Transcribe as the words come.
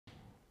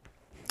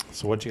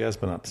So what you guys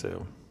been up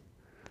to?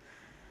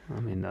 I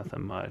mean,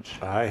 nothing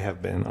much. I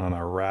have been on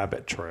a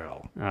rabbit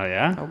trail Oh,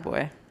 yeah? Oh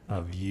boy.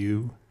 of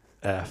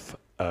UFOs.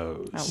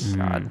 Oh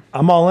God.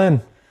 I'm all in.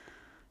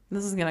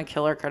 This is gonna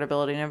kill our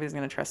credibility. Nobody's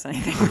gonna trust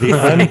anything.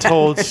 The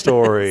untold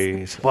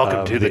stories. Welcome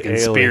of to the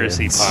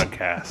Conspiracy aliens.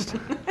 Podcast.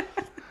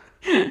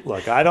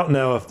 Look, I don't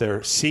know if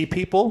they're sea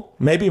people,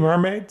 maybe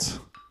mermaids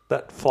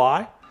that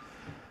fly,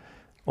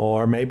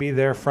 or maybe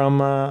they're from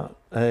a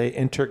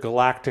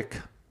intergalactic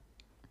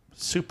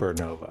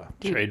supernova.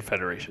 Trade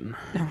Federation.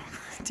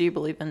 Do you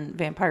believe in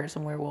vampires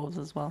and werewolves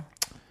as well?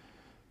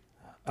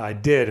 I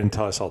did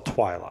until I saw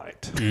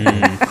Twilight.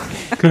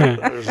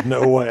 There's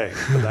no way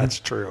that's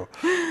true.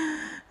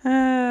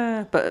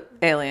 But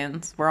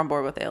aliens. We're on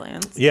board with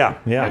aliens. Yeah.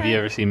 Have you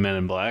ever seen Men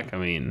in Black? I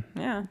mean,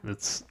 Yeah.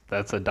 that's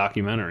a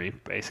documentary,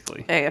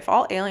 basically. Hey, if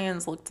all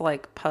aliens looked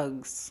like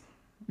pugs,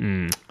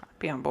 I'd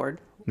be on board.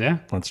 Yeah.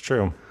 That's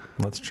true.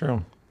 That's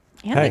true.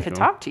 And Hey. they could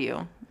talk to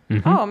you.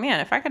 Oh man,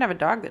 if I could have a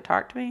dog that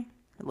talked to me,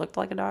 it looked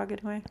like a dog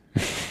anyway.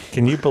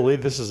 Can you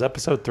believe this is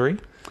episode 3?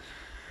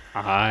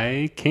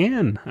 I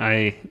can.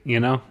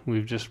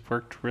 We've just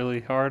worked really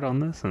hard on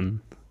this,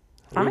 and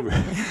we're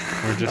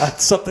just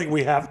That's something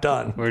we have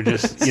done. we're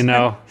just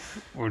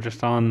we're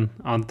just on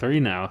 3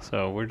 now,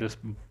 so we're just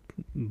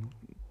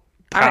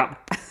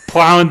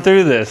plowing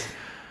through this.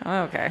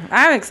 Okay.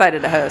 I'm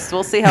excited to host.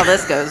 We'll see how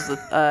this goes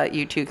with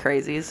you two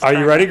crazies. Are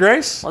you ready,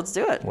 Grace? Let's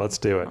do it. Let's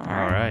do it. All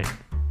right.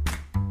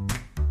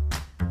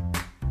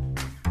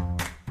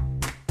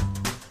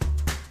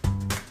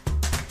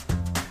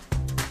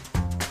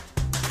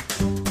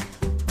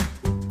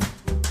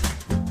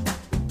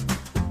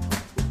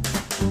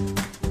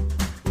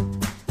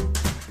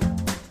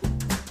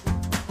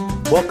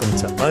 Welcome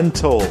to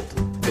Untold,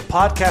 the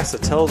podcast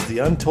that tells the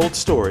untold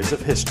stories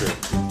of history.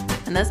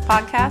 In this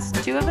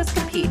podcast, 2 of us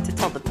compete to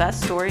tell the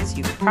best stories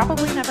you've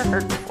probably never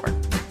heard before.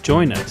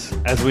 Join us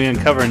as we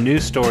uncover new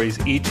stories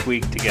each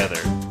week together.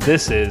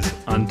 This is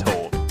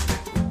Untold.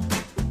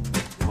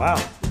 Wow.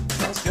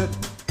 Sounds good.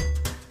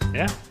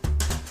 Yeah.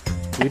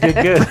 We did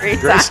good. Every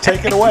Grace, time.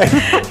 take it away.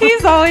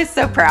 He's always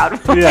so proud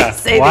when we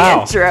say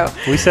the intro.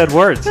 We said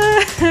words.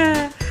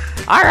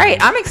 All right,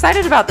 I'm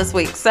excited about this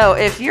week. So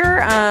if you're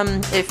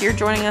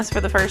joining us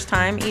for the first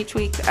time each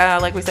week,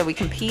 like we said, we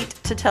compete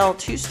to tell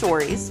 2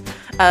 stories.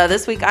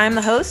 This week I am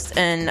the host,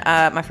 and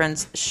my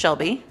friends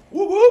Shelby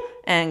Whoop, whoop.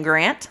 and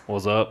Grant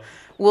What's up?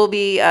 will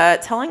be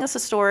telling us a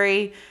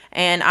story,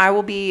 and I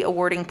will be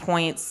awarding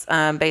points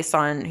based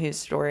on whose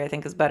story I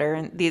think is better.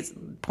 And these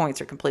points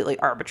are completely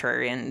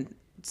arbitrary and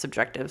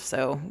subjective.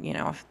 So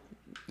if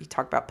you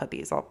talk about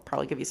puppies, I'll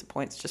probably give you some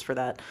points just for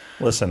that.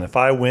 Listen, if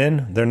I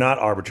win, they're not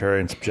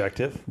arbitrary and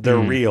subjective. They're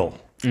real.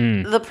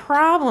 The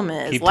problem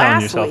is, Keep telling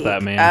last yourself week,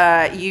 that,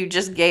 man. you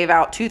just gave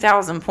out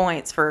 2,000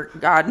 points for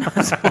God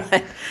knows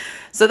what.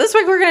 So this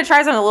week we're going to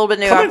try something a little bit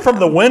new. Coming from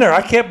the winner,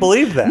 I can't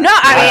believe that. No,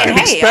 I mean,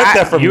 didn't hey, expect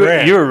that from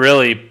Grant. You were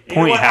really You know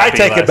point what? happy. I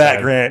take it last back,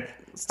 time. Grant.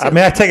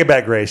 I take it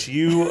back, Grace.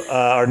 You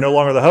are no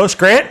longer the host.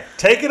 Grant,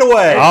 take it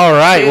away. All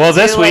right. Well,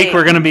 this Too week late.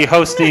 we're going to be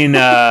hosting.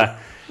 Okay,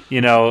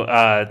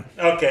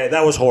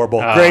 that was horrible.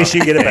 Grace,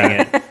 you get it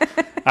back. Dang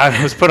it.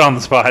 I was put on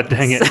the spot.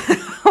 Dang it.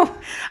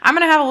 I'm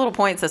gonna have a little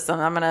point system.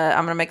 I'm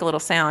gonna make a little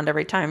sound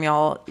every time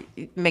y'all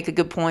make a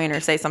good point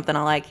or say something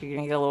I like. You're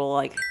gonna get a little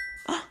like,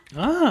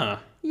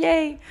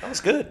 yay! That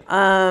was good.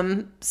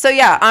 So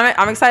yeah,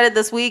 I'm excited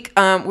this week.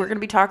 We're gonna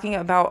be talking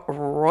about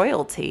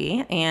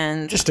royalty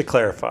and. Just to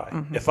clarify,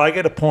 if I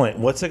get a point,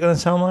 what's it going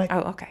to sound like?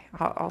 Oh, okay.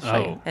 I'll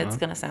show you. It's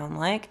gonna sound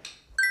like.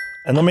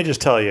 And let me just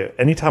tell you,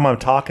 anytime I'm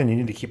talking, you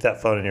need to keep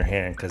that phone in your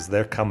hand because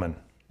they're coming.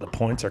 The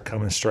points are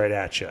coming straight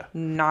at you.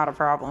 Not a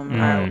problem.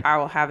 I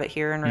will have it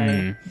here and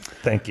ready.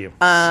 Thank you.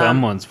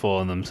 Someone's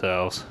fooling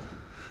themselves.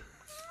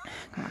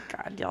 Oh my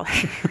God, y'all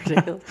are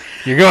ridiculous.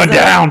 You're going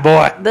down,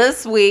 boy.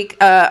 This week,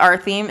 our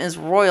theme is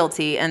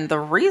royalty, and the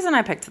reason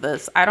I picked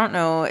this, I don't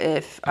know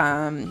if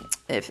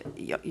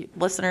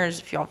listeners,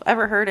 if y'all have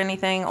ever heard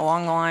anything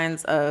along the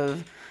lines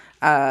of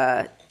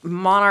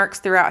monarchs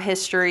throughout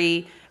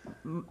history.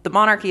 The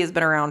monarchy has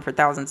been around for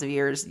thousands of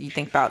years. You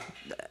think about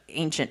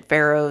ancient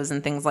pharaohs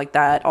and things like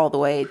that, all the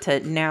way to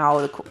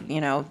now.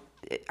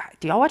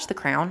 Do y'all watch The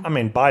Crown? I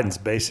mean, Biden's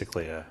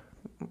basically a...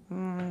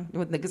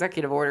 With the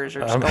executive orders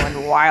are just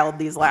going wild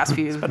these last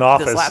in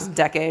office. this last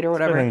decade or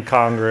whatever. Been in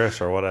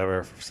Congress or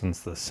whatever since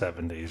the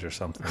 70s or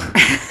something.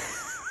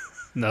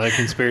 Another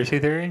conspiracy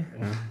theory?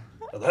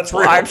 That's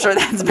Well, real. I'm sure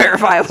that's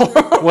verifiable.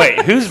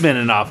 Wait, who's been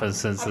in office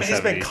since the He's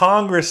 70s? been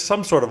Congress,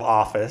 some sort of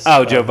office.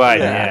 Oh, Joe Biden.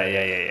 Yeah.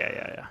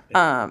 Yeah.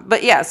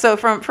 But yeah, so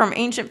from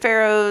ancient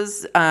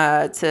pharaohs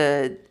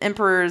to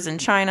emperors in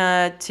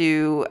China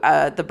to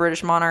the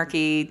British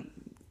monarchy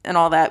and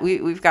all that,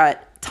 we've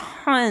got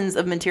tons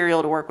of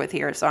material to work with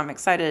here. So I'm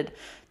excited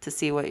to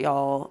see what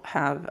y'all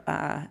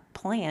have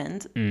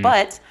planned.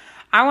 But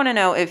I want to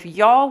know, if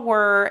y'all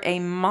were a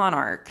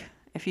monarch,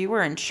 if you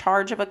were in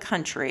charge of a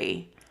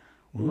country,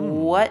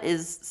 what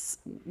is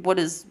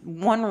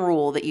one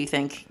rule that you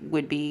think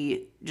would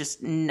be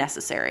just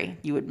necessary?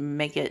 You would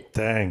make it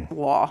Dang,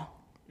 law.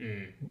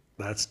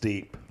 that's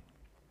deep.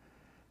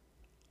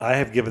 I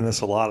have given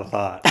this a lot of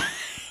thought.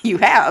 You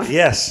have?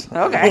 Yes.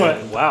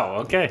 Okay. Wow.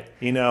 Okay.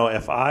 You know,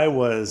 if I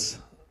was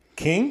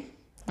king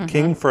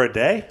for a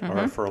day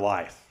or for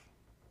life?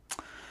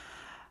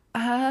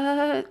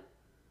 I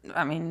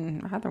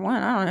mean, either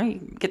one. I don't know.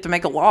 You get to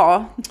make a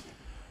law.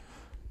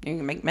 You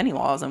can make many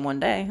laws in one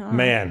day. I don't know.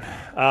 Man,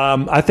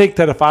 I think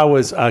that if I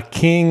was a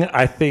king,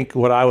 I think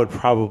what I would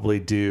probably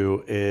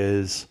do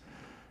is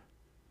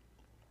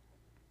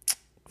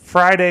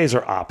Fridays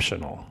are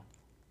optional.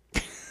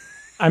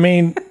 I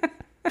mean,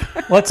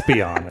 let's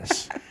be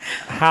honest.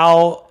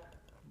 How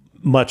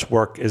much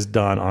work is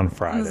done on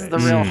Fridays? This is the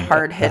real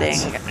hard-hitting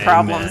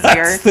problems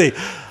here. That's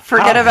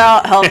Forget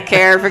about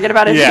healthcare. Forget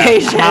about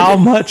education. how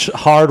much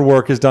hard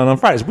work is done on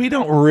Fridays? We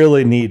don't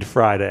really need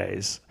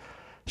Fridays.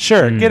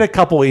 Sure, get a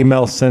couple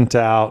emails sent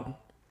out.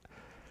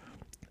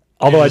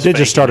 Although I did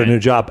just start a new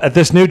job. At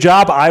this new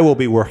job, I will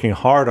be working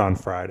hard on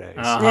Fridays.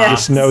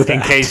 Just know that.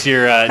 In case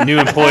your new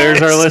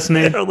employers are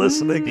listening. They're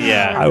listening.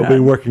 Yeah. I will be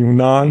working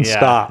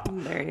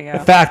nonstop. There you In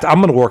go. fact, I'm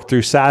going to work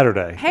through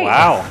Saturday. Hey,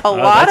 Wow. a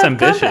lot That's of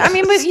ambitious. I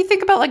mean, but you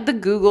think about like the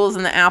Googles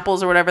and the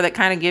Apples or whatever that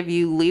kind of give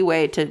you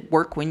leeway to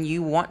work when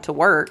you want to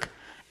work,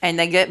 and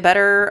they get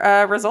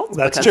better results.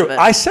 That's because true. Of it.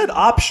 I said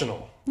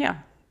optional. Yeah.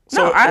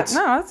 So No, it's-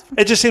 that's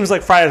It just seems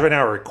like Fridays right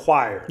now are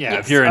required. Yeah,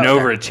 Yes. if you're an Oh,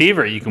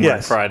 overachiever, you can work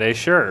Yes. Friday,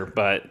 sure,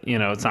 but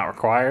it's not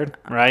required,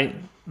 right?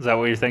 Is that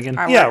what you're thinking?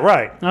 Yeah,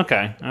 right.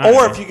 Okay.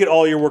 Or if you get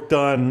all your work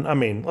done, I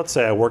mean, let's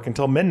say I work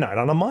until midnight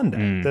on a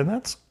Monday,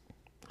 then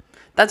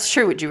that's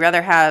true. Would you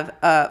rather have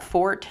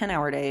 4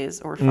 10-hour days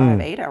or 5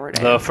 8-hour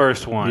days? the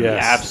first one,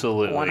 Yes.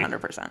 absolutely,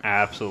 100%.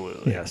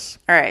 absolutely. yes.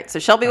 All right. So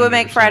Shelby would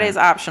make 100%. Fridays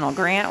optional.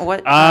 Grant,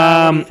 what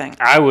do you think?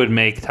 I would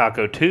make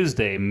Taco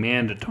Tuesday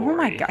mandatory. Oh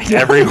my God.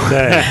 Everyone.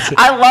 Thanks.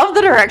 I love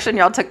the direction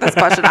y'all took this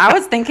question. I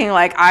was thinking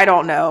like, I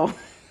don't know,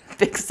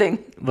 fixing.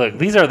 Look,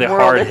 these are the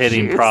World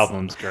hard-hitting issues.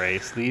 problems,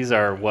 Grace. These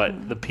are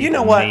what the people You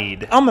know what?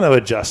 need. I'm going to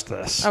adjust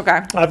this.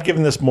 Okay. I've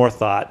given this more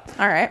thought.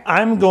 All right.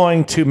 I'm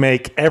going to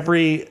make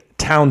every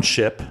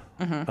township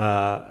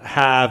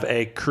have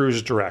a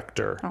cruise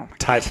director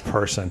type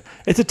person.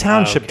 It's a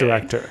township Okay.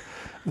 director.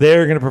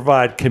 They're going to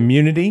provide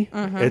community.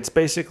 It's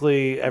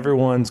basically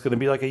everyone's going to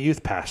be like a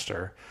youth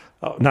pastor.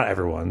 Oh, not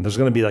everyone. There's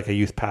going to be like a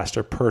youth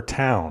pastor per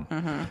town,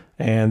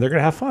 and they're going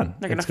to have fun.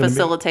 They're going It's to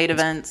facilitate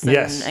events and,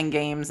 Yes. and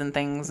games and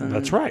things. And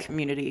That's right.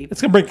 Community. It's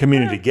going to bring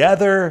community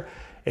together.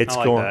 It's I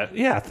like going. that.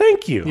 Yeah,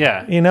 thank you.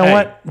 Yeah. You know Hey.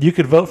 what? You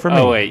could vote for me.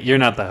 Oh wait, you're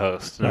not the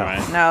host. No. All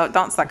right. No,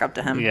 don't suck up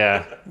to him.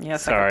 Yeah. Yeah,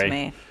 suck up to Sorry.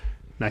 me.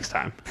 Next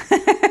time.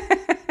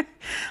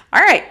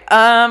 All right.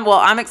 Well,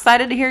 I'm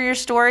excited to hear your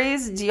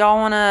stories. Do y'all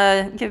want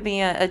to give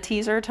me a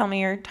teaser? Tell me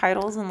your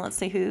titles, and let's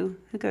see who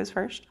goes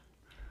first.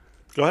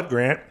 Go ahead,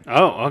 Grant.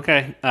 Oh,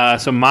 okay.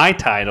 So my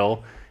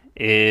title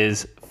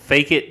is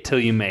 "Fake It Till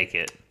You Make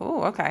It."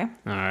 Oh, okay. All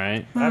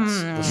right.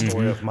 That's the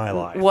story of my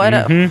life. What?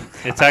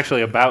 It's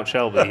actually about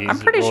Shelby. He's I'm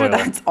pretty sure royal.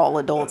 that's all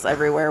adults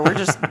everywhere. We're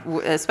just,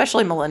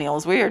 especially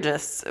millennials, we are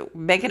just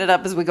making it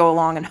up as we go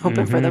along and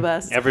hoping for the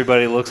best.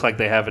 Everybody looks like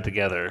they have it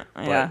together,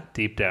 but Yeah.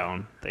 deep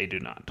down they do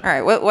not. All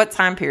right. What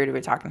time period are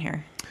we talking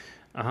here?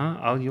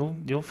 Oh,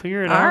 you'll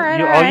figure it All out. right.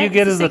 all all right. you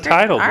get It's is a the secret.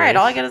 title. All right.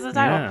 Grace. All I get is the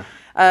title.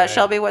 Yeah.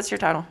 Shelby, what's your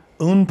title?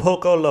 Un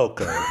poco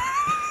loco.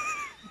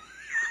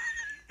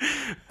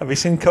 Have you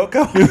seen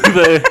Coco?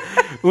 The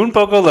Un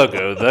Poco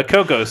Loco, the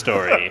Coco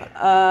story.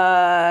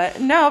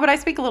 No, but I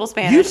speak a little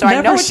Spanish, You've so I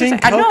know never what you're seen saying.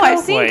 I know Coco? I've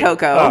seen Wait.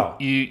 Coco. Oh.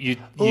 You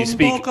Un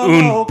speak poco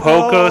un loco.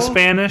 poco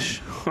Spanish?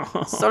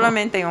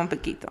 Solamente un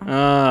poquito.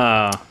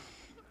 Ah,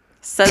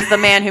 Says the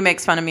man who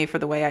makes fun of me for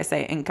the way I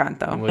say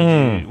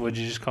encanto. would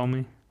you just call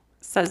me?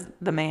 Says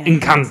the man.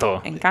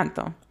 Encanto.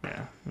 Encanto.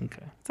 Yeah.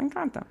 Okay. It's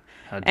encanto.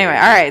 How dare Anyway, you.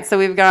 all right. So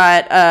we've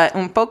got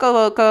un poco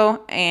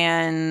loco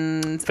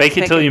and Fake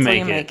it till you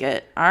make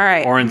it. All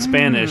right. Or in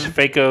Spanish,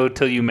 "Faco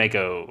till you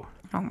makeo."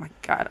 Oh my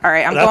God. All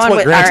right. I'm That's going what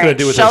with. Grant's all gonna right.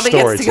 do with her Shelby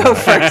story gets to go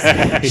tonight.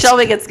 first.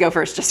 Shelby gets to go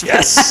first. Just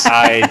yes.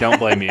 I don't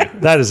blame you.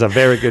 That is a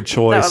very good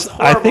choice. was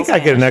I think horrible I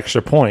get an Spanish.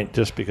 extra point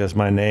just because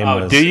my name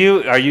Oh, was. do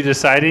you? Are you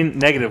deciding?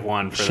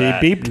 -1 for She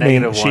that. beeped me.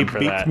 -1 She for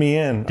beeped that. me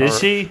in. Did Or-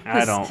 she?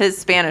 I don't. His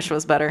Spanish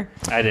was better.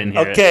 I didn't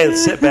hear it. Okay,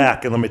 let's sit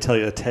back and let me tell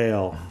you a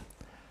tale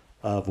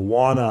of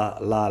Juana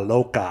la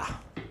Loca.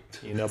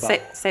 You know about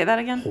Say that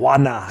again.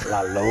 Juana la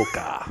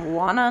Loca?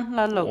 Juana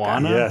la loca.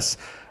 Juana? Yes.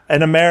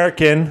 An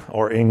American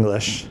or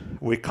English,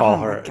 we call Oh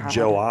my her God.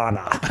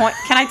 Joanna. Point.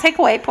 Can I take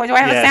away points? Do I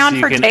have Yes, a sound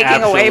you for can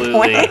taking away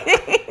absolutely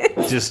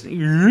points? Just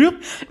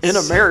In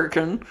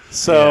American.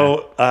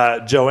 So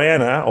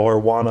Joanna, or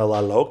Juana la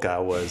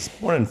Loca, was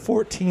born in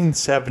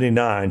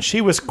 1479.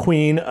 She was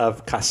queen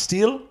of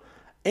Castile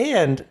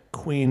and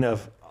queen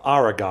of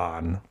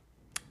Aragon.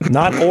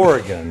 Not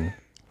Oregon.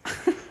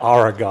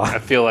 Aragon. I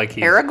feel like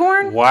he's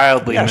Aragorn?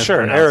 wildly Yeah,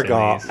 sure. mispronouncing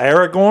Aragon. these.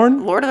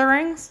 Aragorn? Lord of the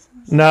Rings.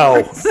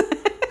 No.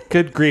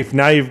 Good grief.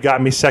 Now you've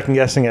got me second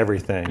guessing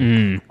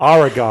everything.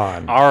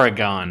 Aragon.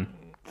 Aragon.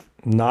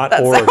 Not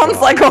That Oregon.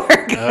 sounds like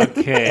Oregon.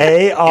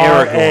 Okay.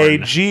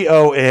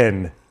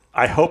 Aragon.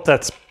 I hope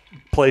that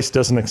place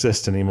doesn't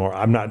exist anymore.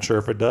 I'm not sure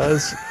if it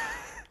does.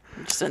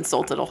 Just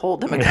insulted a whole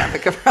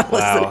demographic of our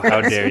Wow, listeners.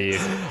 how dare you?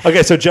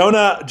 Okay, so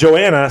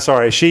Joanna,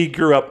 sorry, she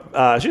grew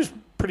up. She was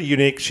pretty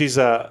unique. She's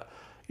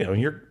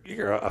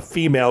you're a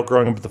female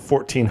growing up in the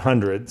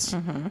 1400s.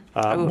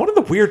 One of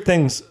the weird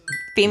things.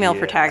 Female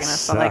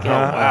protagonists. I like it.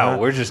 Wow,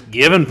 we're just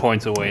giving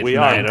points away We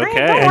tonight. are. Okay,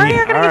 Great, don't worry,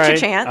 you're gonna All get your right.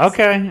 chance.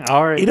 Okay,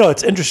 all right.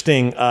 It's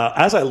interesting.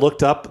 As I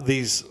looked up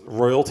these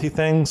royalty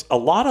things, a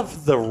lot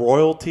of the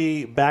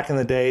royalty back in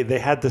the day, they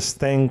had this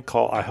thing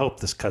called, I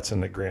hope this cuts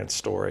into Grant's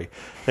story.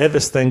 They had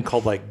this thing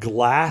called like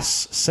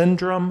glass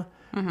syndrome,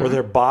 where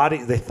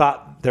they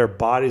thought their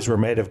bodies were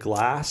made of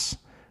glass,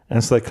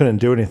 and so they couldn't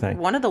do anything.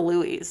 One of the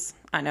Louis,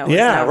 I know.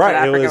 Yeah,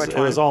 right. It It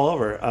was all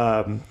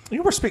over.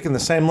 You were speaking the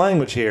same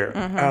language here.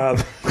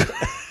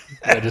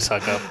 I just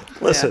suck up.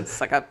 Listen,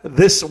 suck up.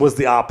 this was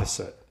the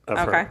opposite of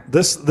Okay. her.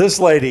 This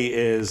lady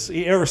is.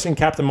 You ever seen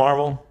Captain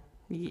Marvel?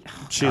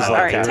 She's All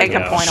like right, Captain take a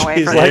Marvel. point away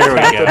She's from like There we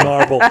Captain go.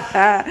 Marvel.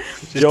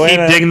 Just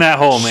keep digging that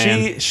hole,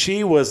 man.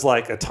 She was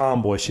like a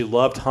tomboy. She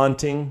loved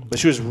hunting, but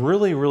she was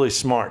really, really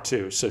smart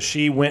too. So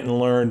she went and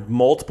learned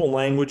multiple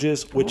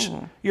languages, which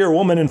you're a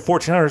woman in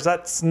 1400s.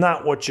 That's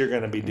not what you're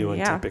going to be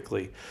doing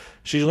typically.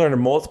 She learned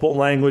multiple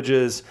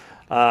languages.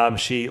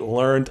 She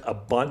learned a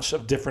bunch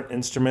of different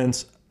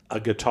instruments, a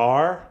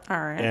guitar,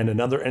 and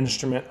another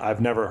instrument I've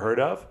never heard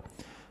of.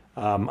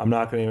 I'm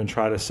not going to even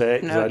try to say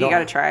it. No, you got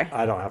to try.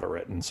 I don't have it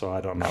written, so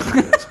I don't know what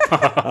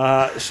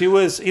it is. She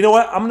was, you know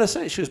what? I'm going to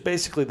say she was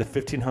basically the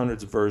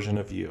 1500s version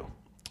of you.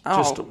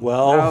 Just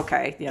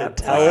okay. Yeah.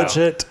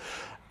 intelligent,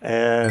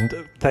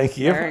 and thank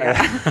you. There you go.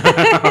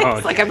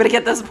 It's like, I'm going to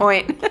get this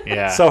point.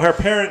 Yeah. So her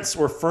parents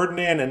were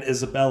Ferdinand and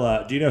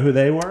Isabella. Do you know who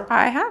they were?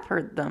 I have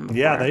heard them before.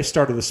 Yeah, they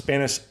started the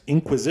Spanish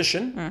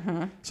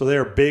Inquisition. So they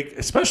were big,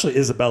 especially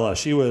Isabella.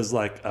 She was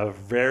like a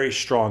very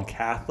strong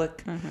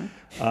Catholic.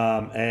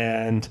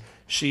 And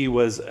she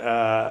was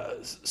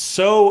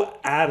so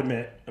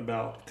adamant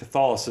about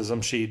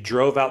Catholicism, she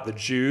drove out the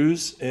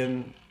Jews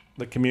in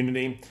the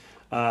community.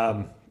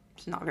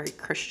 It's not very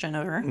Christian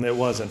of her. It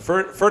wasn't.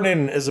 Ferdinand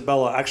and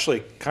Isabella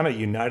actually kind of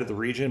united the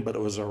region, but it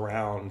was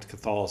around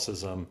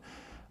Catholicism.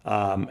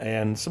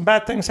 And some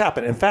bad things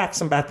happened. In fact,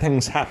 some bad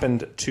things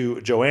happened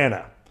to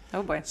Joanna.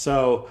 Oh, boy.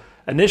 So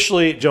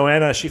initially,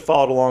 Joanna, she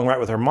followed along right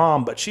with her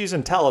mom, but she's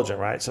intelligent,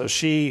 right? So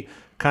she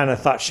kind of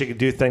thought she could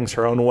do things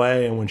her own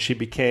way. And when she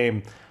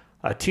became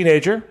a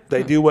teenager,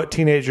 they do what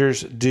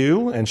teenagers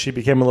do, and she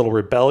became a little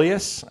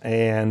rebellious.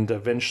 And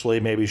eventually,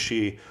 maybe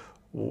she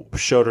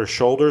showed her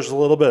shoulders a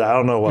little bit. I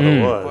don't know what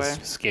it was.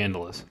 Boy.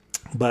 Scandalous.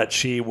 But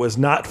she was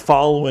not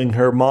following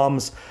her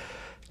mom's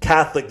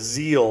Catholic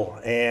zeal,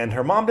 and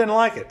her mom didn't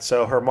like it.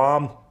 So her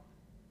mom,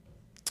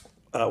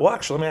 well,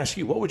 actually, let me ask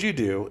you, what would you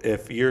do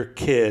if your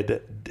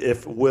kid,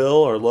 if Will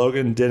or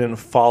Logan didn't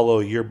follow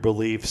your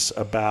beliefs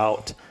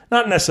about,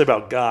 not necessarily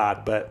about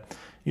God, but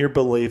your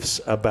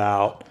beliefs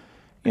about,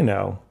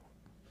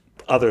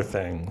 other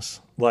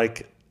things,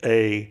 like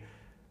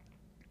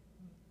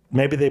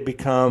maybe they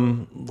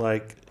become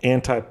like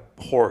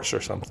anti-horse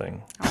or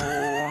something.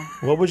 Oh.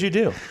 What would you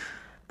do?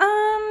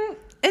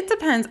 It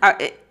depends.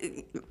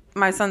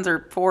 My sons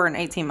are 4 and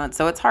 18 months,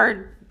 so it's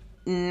hard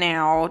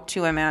now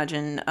to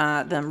imagine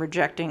them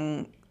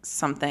rejecting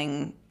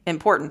something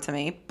important to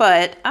me.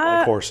 But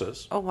Like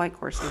horses. Oh, like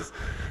horses.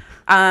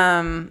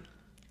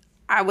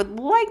 I would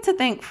like to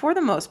think, for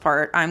the most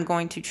part, I'm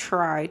going to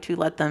try to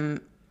let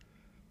them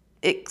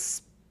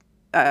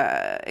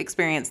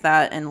experience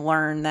that and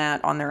learn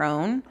that on their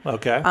own.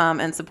 Okay.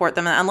 And support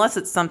them, unless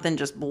it's something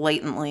just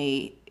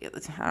blatantly,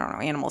 I don't know,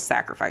 animal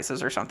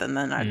sacrifices or something.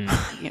 Then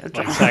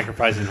Like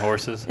sacrificing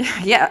horses.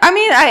 yeah. I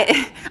mean,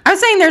 I'm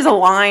saying there's a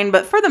line,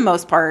 but for the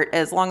most part,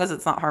 as long as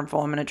it's not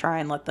harmful, I'm going to try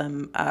and let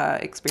them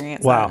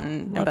experience that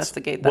and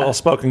investigate that. Well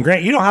spoken.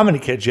 Grant, you don't have any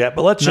kids yet,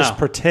 but let's just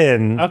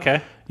pretend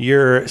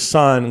your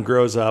son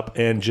grows up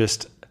and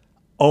just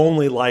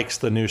only likes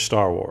the new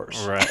Star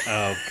Wars. Right.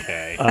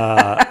 Okay.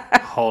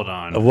 Hold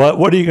on.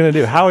 What are you going to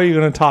do? How are you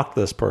going to talk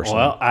to this person?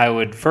 Well, I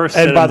would first.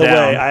 And sit by him the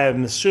down. way, I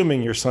am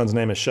assuming your son's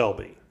name is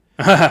Shelby.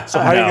 So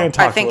how are you going to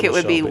talk I think to it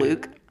would Shelby? be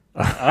Luke.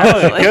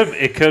 Oh,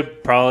 it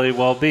could probably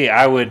well be.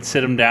 I would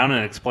sit him down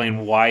and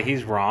explain why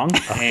he's wrong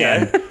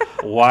and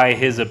why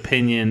his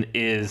opinion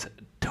is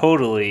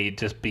totally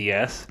just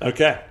BS.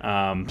 Okay.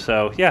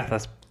 So yeah,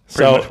 that's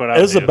pretty much what I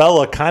would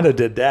Isabella kind of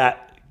did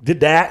that.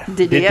 Did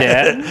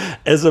that.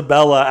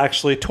 Isabella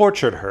actually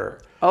tortured her.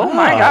 Oh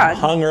my God.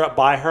 Hung her up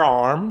by her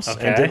arms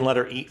and didn't let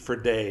her eat for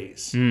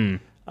days.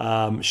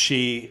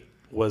 She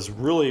was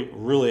really,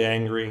 really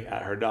angry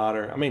at her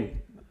daughter. I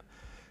mean,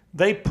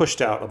 they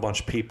pushed out a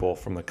bunch of people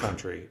from the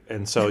country.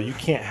 And so you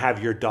can't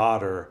have your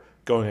daughter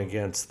going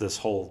against this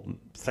whole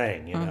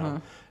thing,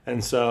 know?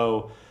 And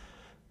so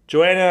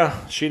Joanna,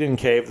 she didn't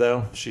cave,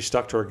 though. She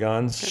stuck to her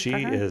guns. She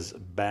is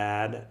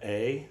bad,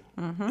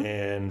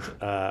 And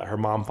her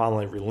mom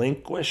finally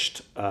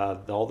relinquished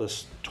all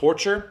this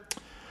torture.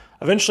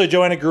 Eventually,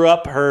 Joanna grew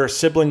up. Her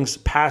siblings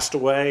passed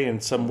away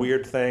and some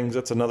weird things.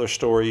 That's another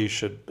story you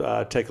should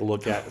take a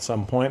look at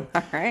some point.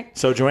 All right.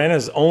 So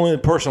Joanna's the only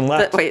person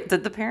left. Wait,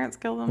 did the parents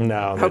kill them?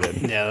 No, they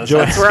didn't. Yeah,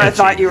 That's where I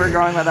thought you were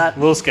going with that. a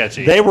little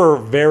sketchy.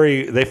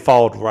 They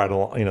followed right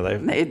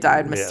along. They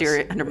died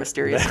under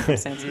mysterious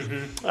circumstances.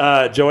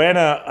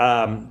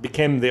 Joanna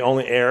became the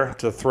only heir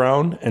to the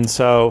throne, and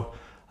so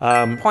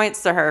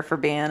Points to her for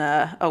being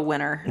a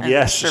winner. And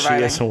yes, surviving.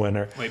 she is a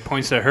winner. Wait,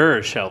 points to her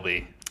or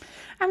Shelby?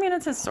 I mean,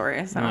 it's his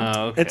story. So.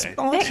 Okay.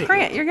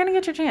 Grant, you're going to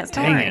get your chance.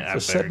 Don't Dang worry. it. I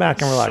Just better sit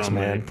back and get relax, so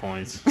many man.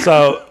 Points.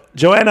 So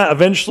Joanna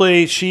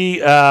eventually,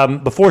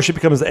 before she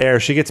becomes the heir,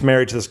 she gets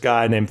married to this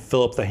guy named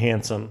Philip the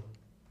Handsome.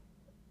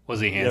 Was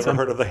he You handsome? ever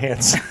heard of the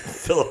handsome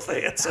Philip the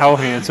Handsome? How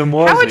handsome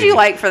was he? How would you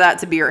like for that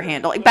to be your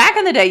handle? Like back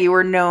in the day, you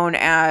were known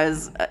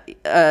as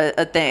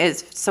a thing,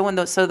 as so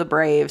and so the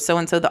brave, so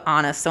and so the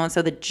honest, so and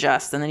so the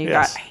just, and then you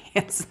Yes. got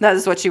handsome. That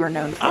is what you were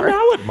known for. I mean,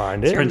 I wouldn't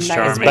mind it. Prince nice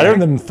It's Charming. better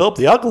than Philip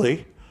the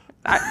Ugly.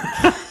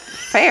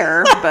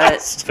 Fair,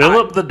 but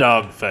Philip the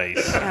dog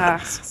face.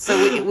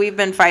 so we've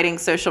been fighting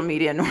social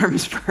media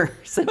norms for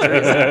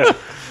centuries.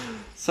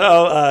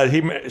 So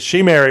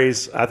she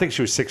marries. I think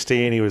she was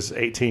 16. He was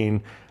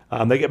 18.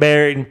 They get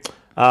married,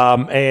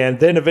 and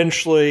then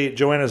eventually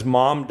Joanna's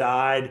mom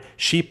died.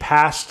 She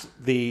passed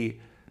the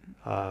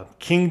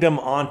kingdom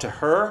on to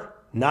her,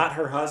 not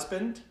her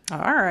husband. All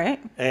right.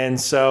 And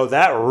so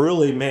that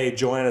really made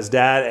Joanna's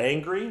dad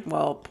angry.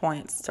 Well,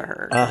 points to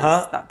her.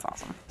 Uh-huh. That's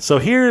awesome. So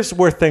here's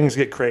where things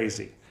get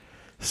crazy.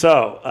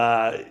 So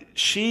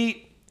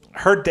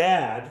her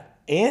dad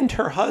and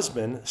her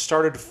husband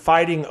started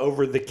fighting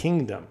over the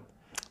kingdom.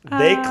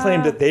 They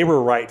claimed that they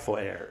were rightful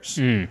heirs.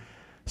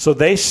 So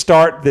they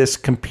start this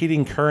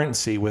competing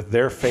currency with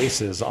their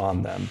faces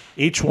on them,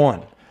 each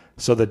one.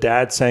 So the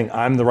dad saying,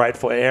 I'm the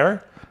rightful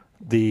heir.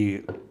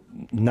 The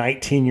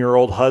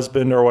 19-year-old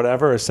husband or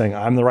whatever is saying,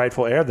 I'm the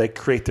rightful heir. They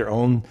create their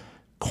own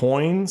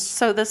coins.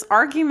 So this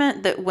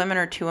argument that women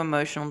are too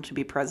emotional to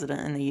be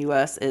president in the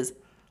U.S. is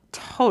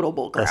total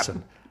bullcrap.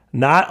 Listen,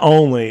 not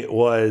only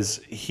was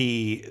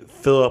he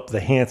Philip the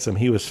Handsome,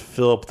 he was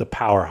Philip the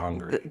Power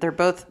Hungry. They're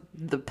both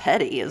the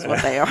petty is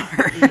what they are.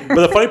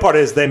 But the funny part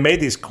is they made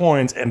these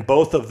coins and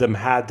both of them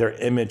had their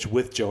image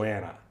with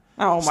Joanna.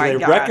 Oh, So my they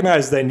God.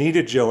 recognized they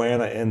needed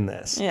Joanna in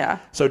this. Yeah.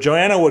 So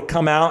Joanna would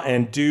come out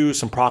and do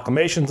some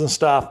proclamations and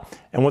stuff.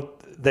 And what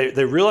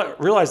they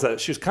realized that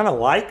she was kind of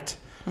liked.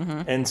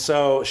 Mm-hmm. And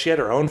so she had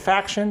her own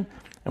faction.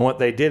 And what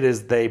they did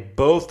is they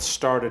both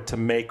started to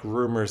make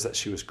rumors that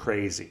she was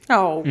crazy.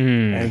 Oh.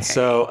 And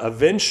so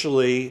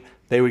eventually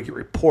they would get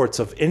reports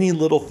of any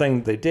little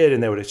thing they did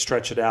and they would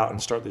stretch it out and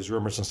start these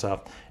rumors and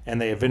stuff. And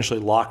they eventually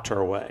locked her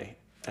away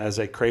as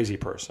a crazy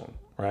person,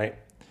 right?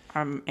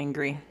 I'm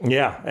angry.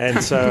 Yeah.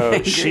 And so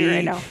Angry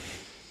right now.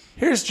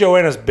 here's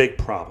Joanna's big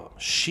problem.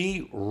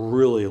 She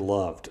really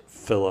loved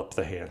Philip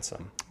the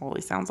Handsome. Well,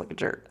 he sounds like a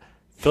jerk.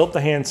 Philip the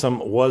Handsome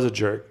was a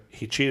jerk.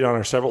 He cheated on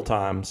her several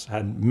times,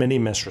 had many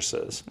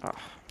mistresses.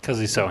 Because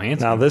he's so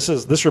handsome. Now,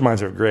 this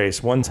reminds me of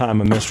Grace. One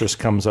time a mistress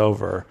comes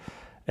over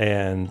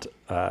and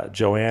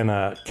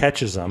Joanna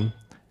catches him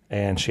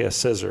and she has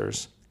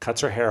scissors, cuts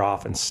her hair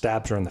off and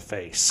stabs her in the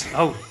face.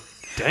 Oh,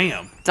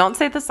 damn. Don't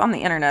say this on the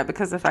internet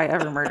because if I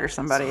ever murder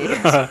somebody,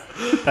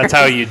 That's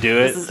how you do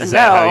it? Is no,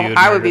 that how you would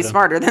I would murder be them?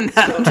 smarter than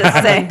that. I'm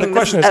just saying. The this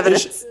question is is,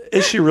 evidence.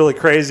 is she really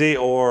crazy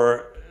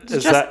or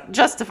is that...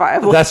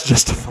 Justifiable. That's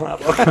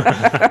justifiable.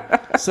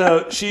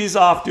 So she's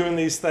off doing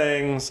these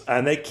things,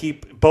 and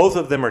both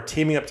of them are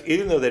teaming up,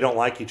 even though they don't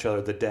like each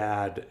other, the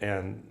dad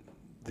and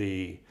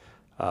the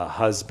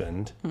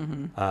husband.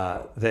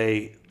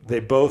 They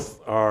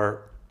both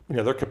are,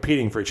 they're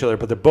competing for each other,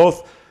 but they're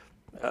both,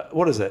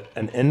 what is it?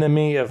 An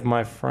enemy of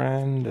my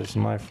friend is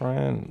my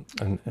friend.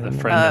 The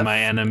friend of my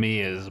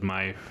enemy is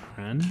my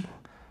friend?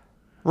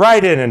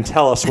 Write in and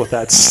tell us what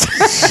that's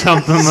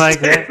Something like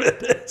that.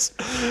 is.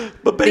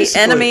 But The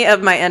basically, enemy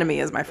of my enemy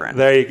is my friend.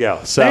 There you go.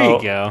 So There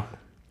you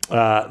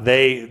go.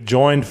 they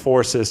joined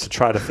forces to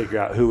try to figure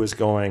out who's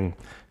going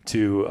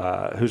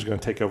to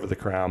take over the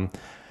crown.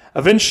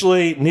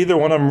 Eventually, neither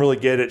one of them really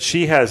get it.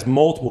 She has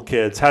multiple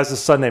kids, has a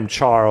son named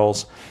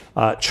Charles.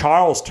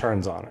 Charles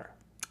turns on her.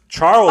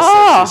 Charles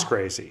says she's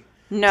crazy.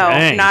 No,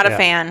 Dang, not a yeah.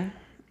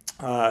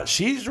 fan.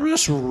 She's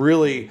just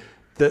really...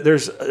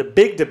 There's a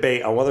big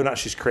debate on whether or not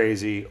she's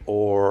crazy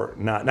or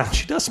not. Now,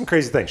 she does some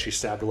crazy things. She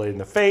stabbed a lady in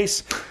the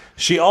face.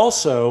 She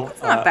also...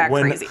 It's not that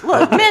crazy.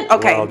 Look, men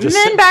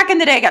back in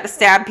the day got to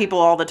stab people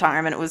all the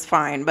time and it was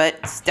fine.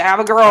 But stab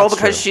a girl That's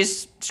because true.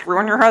 she's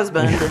screwing your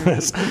husband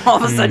and all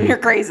of a sudden you're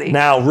crazy.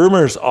 Now,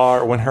 rumors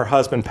are when her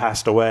husband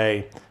passed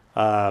away,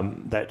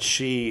 that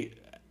she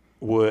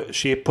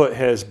put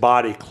his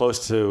body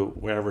close to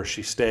wherever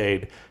she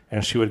stayed,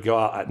 and she would go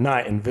out at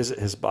night and visit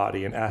his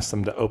body and ask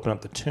them to open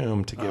up the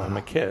tomb to give him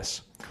a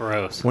kiss.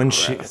 Gross. When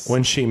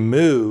she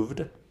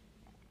moved,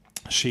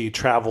 she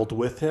traveled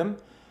with him,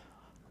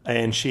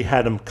 and she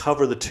had him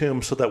cover the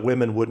tomb so that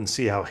women wouldn't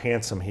see how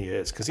handsome he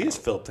is, because he is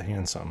Philip the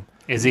Handsome.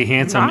 Is he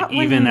handsome Not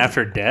when even he-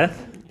 after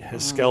death?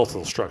 His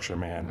skeletal structure,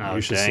 man. Oh,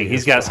 You should dang. see He's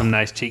his got body. some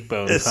nice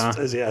cheekbones, huh?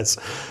 Yes.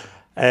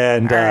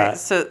 And All right.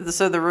 So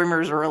the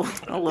rumors are a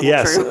little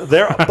yes, true.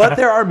 but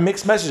there are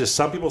mixed messages.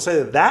 Some people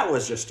say that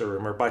was just a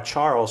rumor by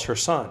Charles, her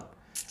son.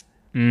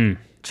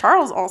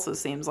 Charles also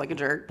seems like a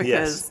jerk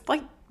because, Yes.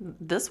 like,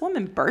 this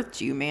woman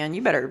birthed you, man.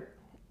 You better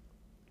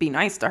be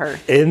nice to her.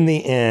 In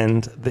the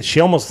end, she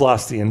almost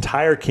lost the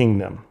entire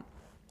kingdom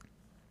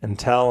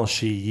until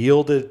she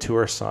yielded to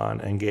her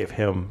son and gave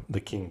him the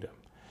kingdom.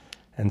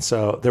 And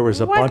so there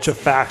was a bunch of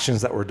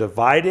factions that were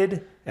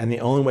divided, and the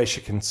only way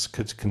she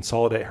could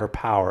consolidate her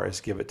power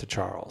is give it to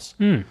Charles.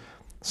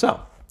 So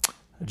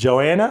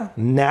Joanna,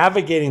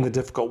 navigating the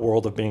difficult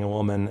world of being a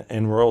woman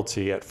in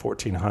royalty at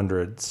in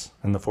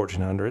the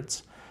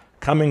 1400s,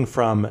 coming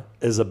from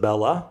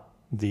Isabella,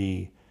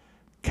 the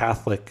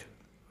Catholic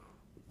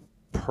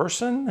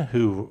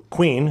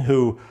queen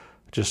who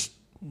just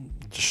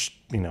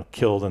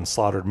killed and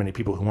slaughtered many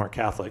people who weren't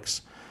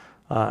Catholics.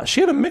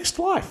 She had a mixed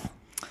life.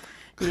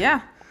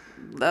 Yeah,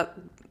 that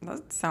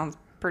sounds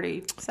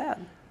pretty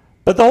sad.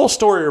 But the whole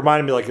story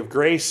reminded me, like, if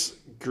Grace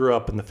grew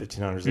up in the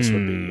 1500s, this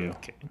would be you.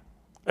 Okay.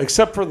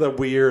 Except for the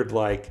weird,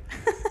 like,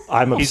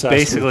 I'm He's obsessed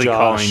basically with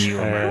Josh. calling you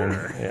a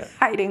murderer. Yeah.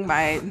 Hiding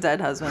my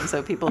dead husband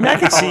so people I can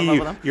don't fall see in love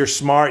you. with him. You're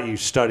smart. You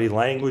study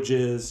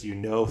languages. You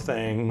know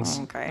things.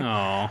 Okay.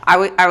 Oh.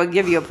 I would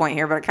give you a point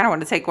here, but I kind of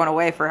want to take one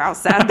away for how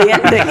sad the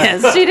ending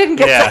is. She didn't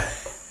get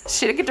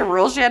she didn't get to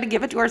rule. She had to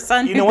give it to her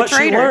son. You know what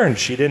she learned?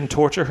 She didn't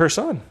torture her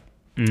son.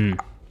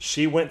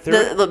 She went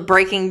through The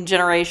breaking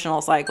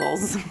generational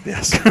cycles.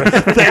 Yes.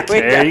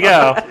 There you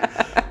go.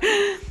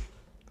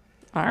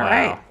 All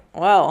right.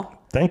 Well.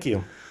 Thank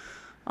you.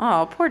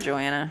 Oh, poor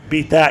Joanna.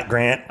 Beat that,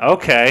 Grant.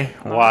 Okay,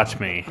 watch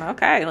me.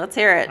 Okay, let's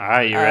hear it. All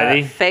right, you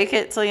ready? Fake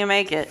it till you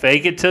make it.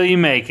 Fake it till you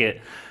make it.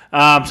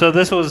 So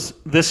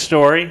this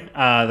story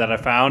that I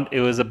found.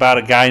 It was about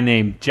a guy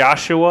named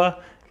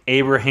Joshua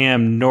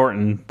Abraham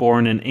Norton,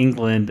 born in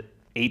England,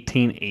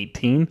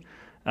 1818.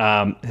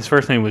 His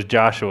first name was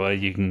Joshua.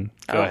 You can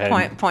go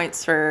ahead.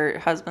 Points for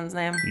husband's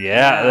name.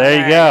 Yeah,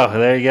 there you go.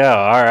 There you go.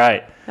 All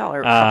right. Y'all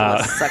are a couple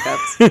of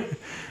suck-ups.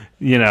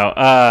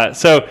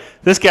 So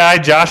this guy,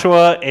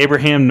 Joshua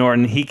Abraham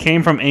Norton, he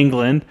came from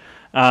England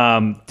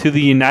to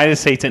the United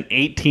States in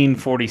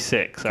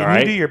 1846. Can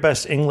you do your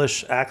best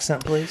English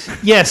accent, please?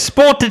 Yes,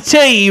 sport the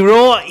tea,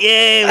 right?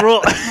 Yeah,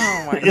 right.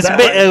 Oh my It's a God.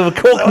 bit of a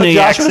Cockney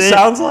Joshua accent.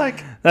 sounds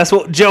like? That's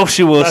what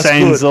Joshua That's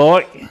sounds good.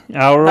 like.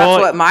 All right.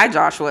 That's what my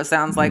Joshua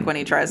sounds like when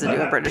he tries to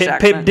do a British Pip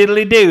accent.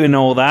 diddly do and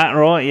all that,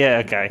 right? Yeah,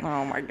 okay.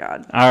 Oh my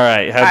God. All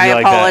right. How'd I you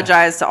like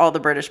apologize to all the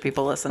British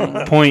people listening.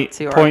 that? Point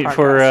to our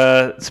for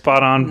podcast.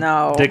 spot on.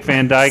 No. Dick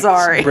Van Dyke.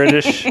 Sorry.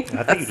 British. I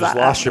think you just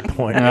lost your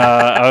point.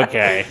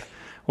 Okay.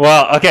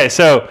 Well, okay.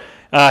 So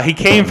he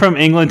came from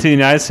England to the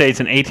United States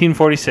in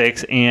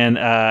 1846,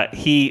 and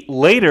he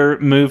later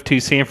moved to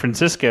San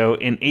Francisco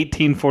in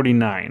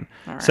 1849.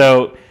 Right.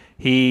 So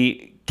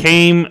he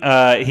came.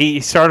 He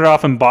started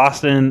off in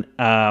Boston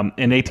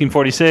in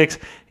 1846.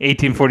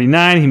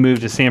 1849, he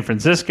moved to San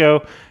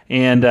Francisco,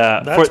 and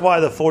That's why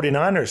the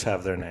 49ers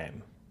have their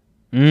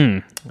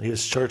name. He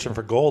was searching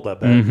for gold, I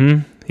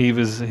bet. he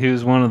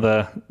was one of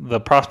the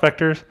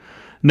prospectors.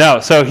 No,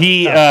 so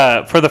he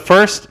for the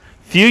first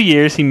few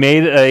years he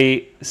made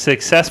a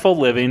successful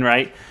living.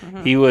 Right,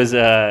 he was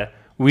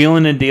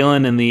wheeling and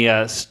dealing in the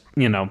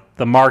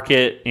the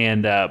market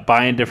and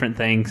buying different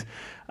things.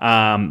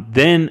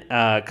 Then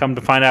come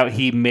to find out,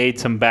 he made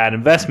some bad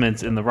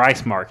investments in the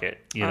rice market.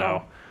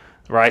 The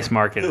rice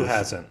market. Who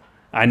hasn't?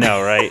 I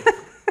know, right?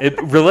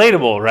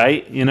 Relatable,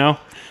 right?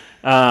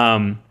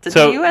 Did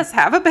the U.S.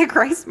 have a big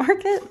rice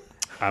market?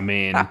 I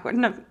mean, I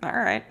wouldn't have. All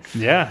right.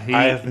 yeah,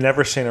 I have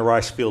never seen a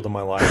rice field in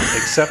my life,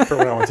 except for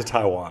when I went to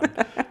Taiwan.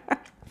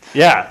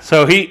 yeah.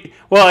 So he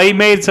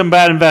made some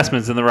bad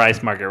investments in the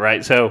rice market,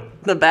 right? So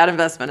The bad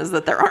investment is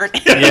that there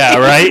aren't. yeah,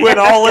 right. He went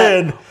all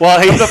in.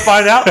 Well, To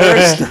find out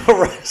there's no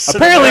rice.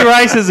 apparently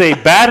rice is a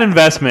bad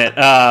investment.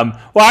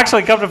 Well,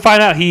 actually, come to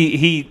find out,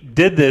 he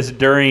did this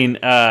during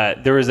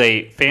there was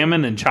a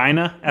famine in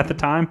China at the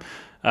time.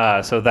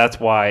 So that's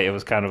why it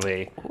was kind of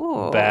a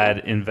bad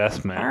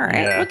investment. All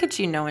right. Yeah. Look at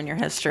you knowing your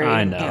history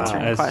I and know.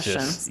 answering That's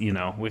questions. just,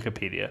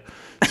 Wikipedia.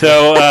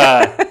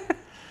 So,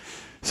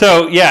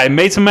 so yeah, he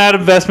made some bad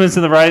investments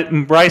in the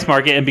rice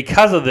market, and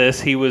because of this,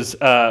 he was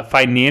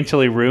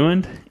financially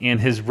ruined,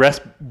 and his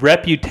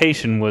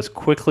reputation was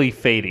quickly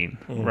fading.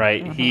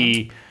 Right?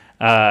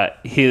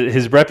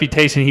 His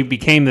reputation. He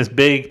became this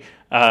big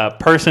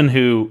person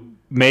who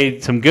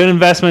made some good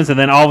investments, and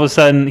then all of a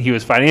sudden, he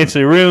was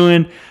financially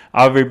ruined.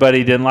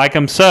 Everybody didn't like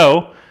him,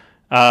 so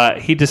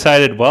he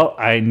decided, well,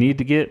 I need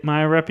to get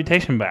my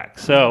reputation back.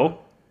 So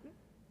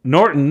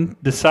Norton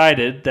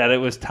decided that it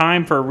was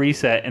time for a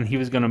reset, and he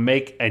was going to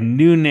make a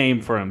new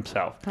name for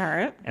himself. All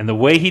right. And the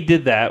way he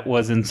did that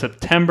was in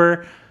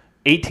September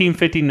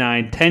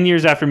 1859, 10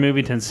 years after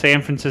moving to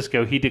San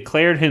Francisco, he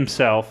declared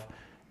himself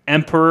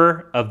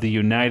Emperor of the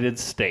United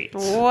States.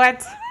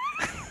 What?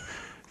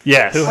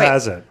 Yes. Who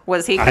hasn't?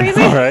 Was he I crazy?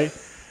 know, right?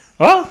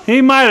 Well,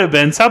 he might have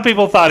been. Some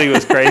people thought he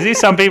was crazy.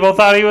 Some people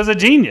thought he was a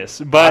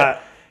genius.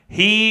 But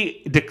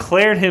he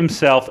declared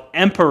himself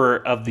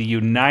Emperor of the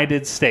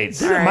United States.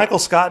 Didn't right. Michael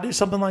Scott do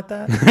something like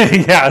that?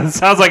 Yeah, it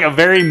sounds like a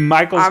very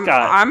Michael I'm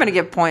Scott. going to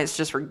give points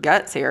just for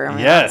guts here. I mean,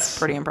 Yes. that's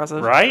pretty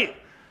impressive.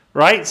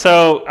 Right?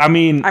 So, I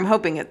mean, I'm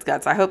hoping it's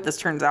guts. I hope this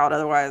turns out.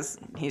 Otherwise,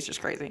 he's just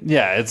crazy.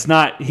 yeah, it's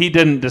not, he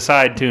didn't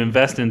decide to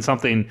invest in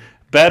something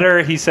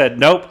better. He said,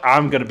 nope,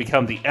 I'm going to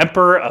become the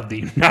Emperor of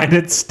the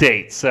United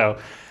States. So,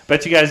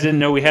 bet you guys didn't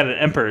know we had an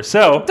emperor.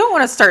 So, Don't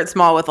want to start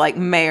small with like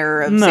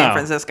mayor of San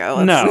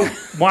Francisco. No.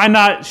 Why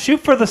not shoot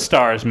for the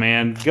stars,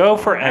 man? Go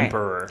for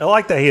emperor. I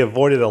like that he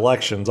avoided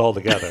elections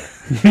altogether.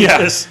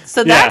 Yes.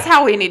 So that's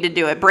how we need to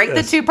do it. Break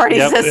the two-party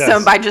Yep. system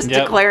Yes. by just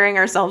Yep. declaring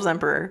ourselves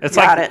emperor. It's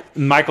Got like it.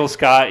 Michael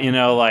Scott,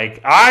 like,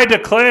 I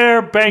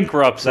declare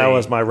bankruptcy. That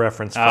was my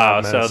reference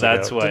 5 so minutes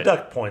that's ago. what-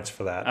 Deduct points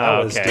for that.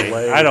 That was Okay.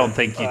 delayed. I don't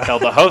think you tell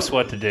the host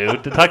what to do.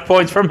 Deduct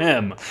points from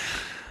him.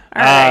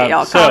 All right,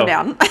 y'all, so- calm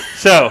down.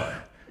 So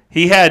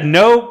he had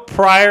no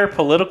prior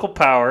political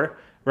power,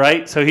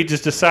 right? So he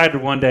just decided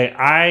one day,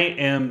 I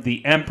am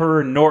the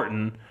Emperor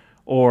Norton,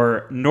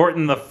 or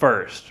Norton the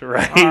First,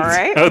 right? All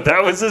right. So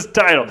that was his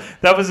title.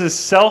 That was his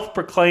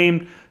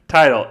self-proclaimed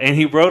title. And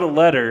he wrote a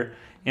letter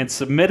and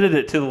submitted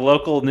it to the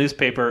local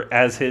newspaper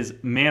as his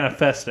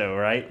manifesto,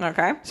 right?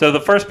 Okay. So the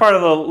first part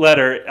of the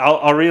letter,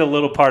 I'll read a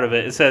little part of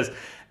it. It says,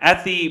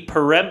 at the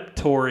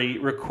peremptory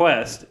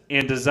request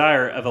and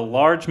desire of a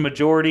large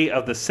majority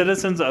of the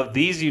citizens of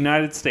these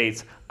United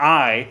States,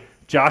 I,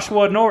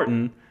 Joshua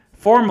Norton,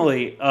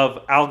 formerly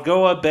of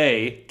Algoa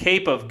Bay,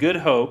 Cape of Good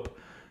Hope,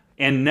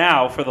 and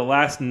now for the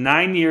last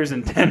 9 years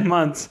and 10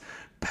 months,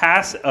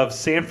 past of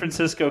San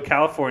Francisco,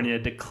 California,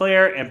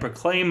 declare and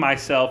proclaim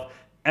myself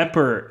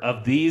Emperor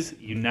of these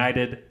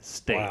United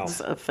States. It's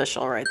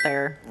official right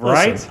there.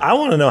 Right? Listen, I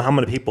want to know how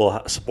many people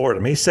support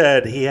him. He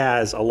said he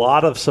has a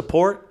lot of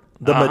support.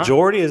 The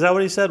majority, is that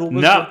what he said? What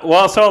was No,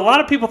 well, so a lot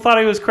of people thought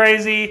he was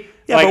crazy.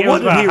 Yeah, Like, but it what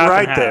was did about he half and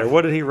write half. there?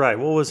 What did he write?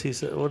 What was he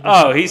said?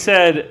 He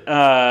said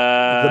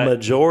The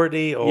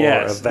majority or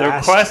yes, a the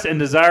vast... request and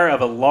desire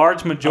of a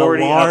large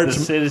majority of the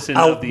citizens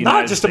of the United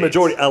Not just States. a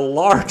majority, a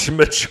large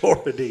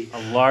majority.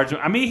 A large.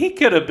 I mean, he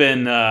could have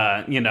been,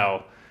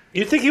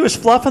 You think he was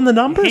fluffing the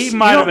numbers? He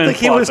might you have don't been think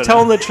he was fluffing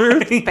telling it. the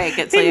truth? Fake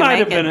it till he you might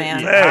make have it,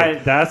 been.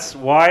 man. That's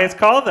why it's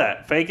called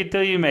that. Fake it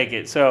till you make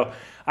it. So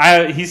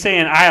he's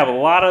saying I have a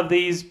lot of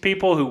these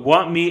people who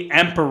want me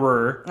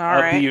emperor All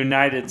of right. the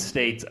United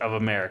States of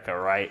America,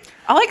 right?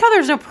 I like how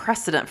there's no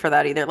precedent for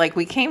that either. Like,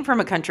 we came from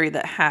a country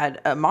that had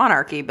a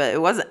monarchy, but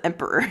it wasn't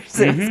emperors.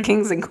 It was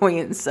kings and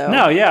queens. So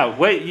No, yeah.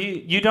 Wait,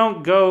 you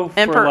don't go for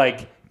Emperor-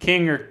 like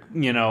king or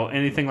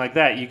anything like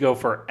that. You go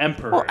for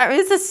emperor. well, I mean,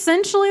 it's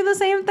essentially the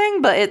same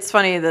thing, but it's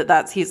funny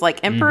that he's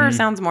like, emperor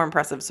sounds more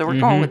impressive, so we're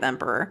going with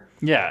emperor.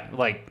 Yeah,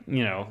 like,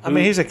 I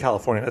mean, he's in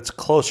California. That's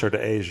closer to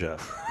Asia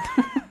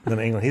than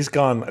England. He's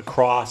gone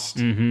across.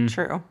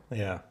 True.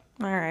 Yeah.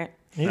 All right.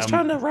 He's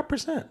trying to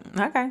represent.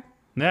 Okay.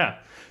 yeah.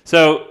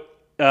 So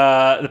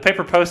the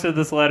paper posted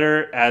this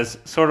letter as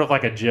sort of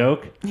like a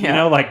joke.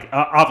 Yeah. Like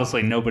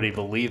obviously nobody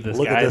believed this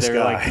Look guy. at this They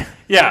were guy. like,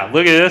 yeah,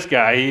 look at this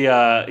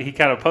guy. He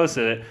kind of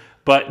posted it.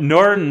 But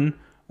Norton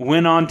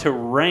went on to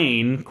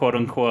reign, quote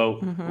unquote,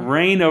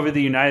 reign over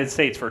the United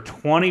States for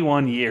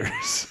 21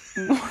 years.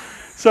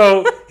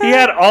 So he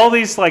had all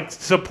these like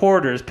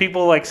supporters,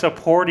 people like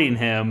supporting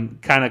him,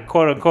 kind of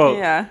quote unquote.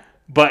 Yeah.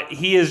 But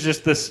he is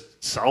just this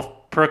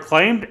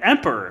self-proclaimed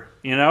emperor,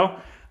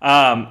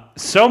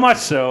 so much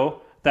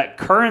so that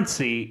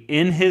currency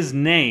in his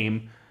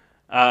name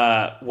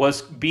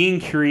was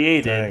being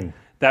created Dang.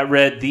 that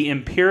read the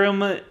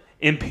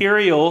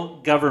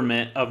Imperial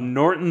Government of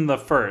Norton the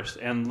First.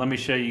 And let me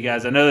show you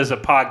guys. I know there's a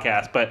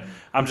podcast, but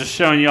I'm just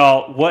showing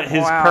y'all what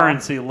his Wow.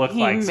 currency looked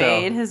He like.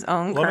 made his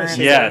own Let me currency.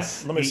 see.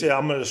 Yes. Let me see.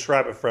 I'm going to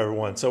describe it for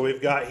everyone. So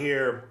we've got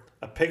here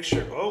a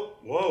picture. Oh,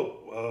 whoa.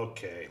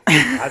 Okay.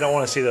 I don't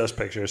want to see those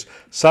pictures.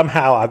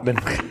 Somehow I've been...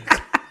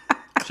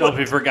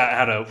 Shelby forgot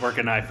how to work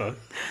an iPhone.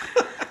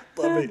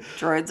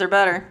 Droids are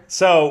better.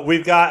 So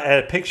we've got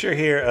a picture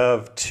here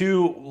of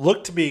two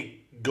look to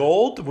be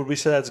gold. Would we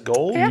say that's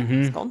gold? Yeah,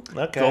 it's gold.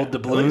 Okay. Gold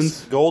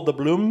doubloons. Gold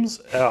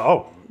doubloons.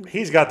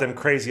 He's got them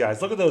crazy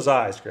eyes. Look at those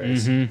eyes,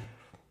 Grace.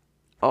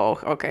 Oh,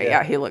 okay.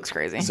 Yeah, he looks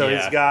crazy. So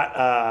Yeah. he's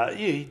got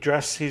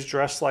he's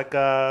dressed like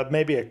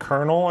maybe a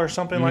colonel or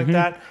something like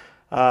that.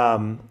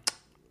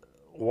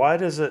 Why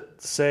does it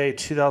say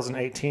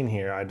 2018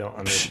 here? I don't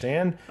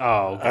understand.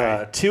 Oh,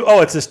 okay.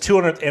 It's his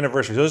 200th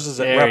anniversary. So this is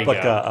a There you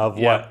replica go. of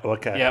Yep. what?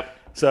 Okay. Yep.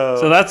 So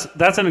So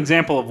that's an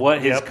example of what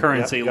his Yep,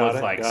 currency yep, got looked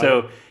it, like. got So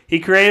it. he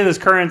created this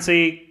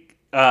currency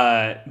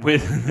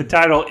with the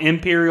title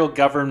Imperial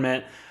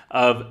Government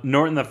of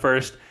Norton the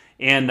First.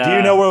 And do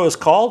you know what it was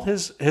called?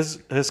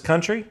 His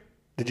country?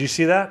 Did you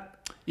see that?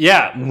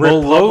 Yeah,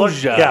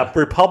 Malaysia. Yeah,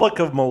 Republic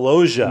of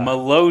Malaysia.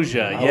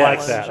 Malaysia. I Yes.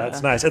 like that.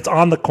 That's nice. It's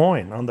on the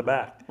coin on the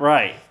back.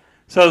 Right.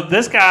 So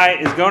this guy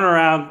is going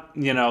around,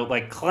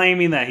 like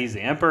claiming that he's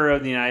the emperor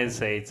of the United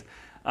States.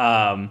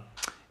 And,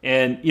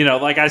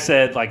 like I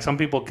said, like some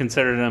people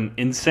considered him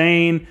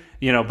insane,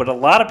 but a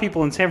lot of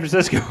people in San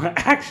Francisco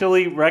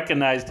actually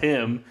recognized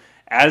him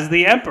as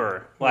the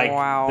emperor. Like,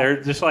 Wow.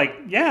 they're just like,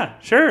 yeah,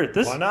 sure.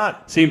 This Why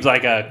not? seems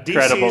like a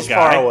credible DC's guy.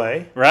 far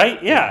away.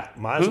 Right? Yeah.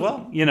 Might as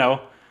well. You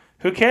know,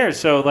 who cares?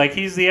 So, like,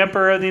 he's the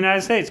emperor of the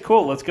United States.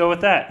 Cool. Let's go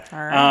with that. All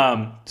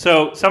right.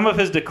 So, some of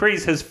his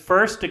decrees, his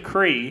first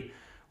decree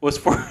was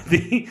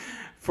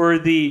for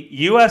the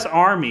U.S.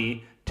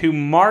 Army to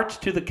march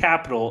to the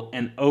Capitol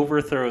and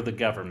overthrow the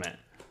government.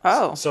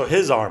 Oh. So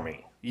his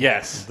army,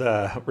 Yes.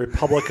 the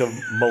Republic of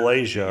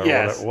Malaysia. Or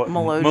Yes. whatever,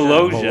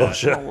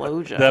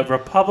 Malaysia. The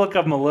Republic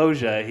of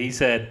Malaysia, he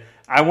said,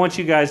 I want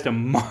you guys to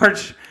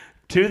march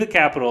to the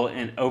Capitol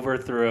and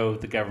overthrow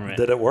the government.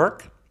 Did it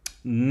work?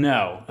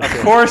 No. Of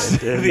course,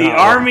 did the not work.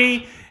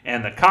 Army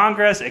and the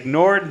Congress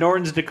ignored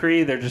Norton's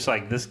decree. They're just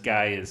like, this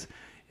guy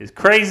is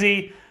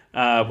crazy.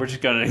 We're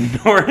just going to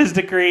ignore his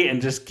decree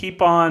and just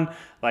keep on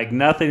like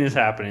nothing is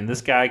happening.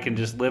 This guy can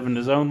just live in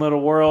his own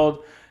little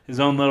world, his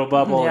own little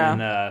bubble,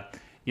 and,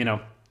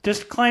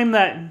 just claim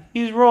that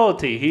he's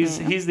royalty.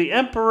 He's the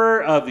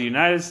emperor of the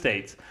United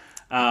States.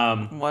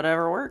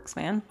 Whatever works,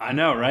 man. I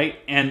know, right?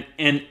 And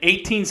in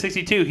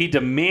 1862, he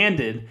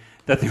demanded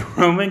that the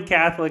Roman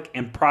Catholic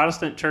and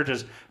Protestant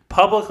churches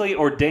publicly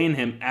ordain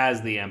him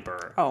as the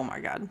emperor. Oh my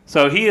God.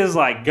 So he is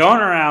like going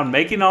around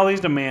making all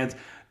these demands,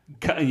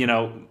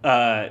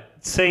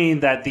 saying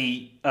that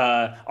the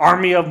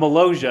army of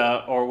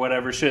Malaysia or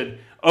whatever should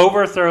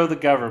overthrow the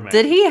government.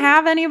 Did he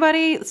have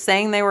anybody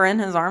saying they were in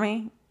his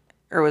army?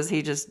 Or was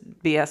he just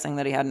BSing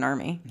that he had an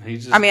army?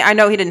 He's I mean, I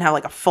know he didn't have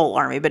like a full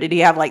army, but did he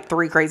have like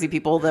 3 crazy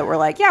people that were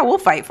like, yeah, we'll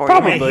fight for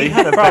Probably. He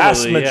had a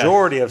vast Probably, yeah.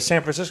 majority of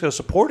San Francisco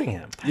supporting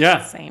him. yeah.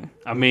 you? Insane.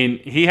 I mean,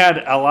 he had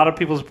a lot of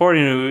people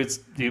supporting him.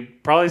 He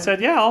probably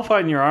said, yeah, I'll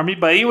fight in your army.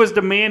 But he was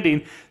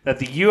demanding that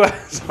the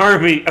U.S.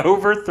 Army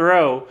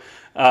overthrow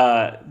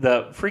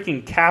the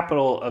freaking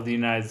capital of the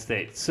United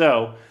States.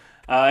 So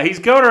he's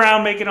going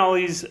around making all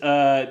these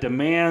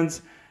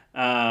demands.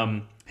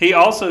 He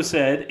also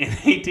said in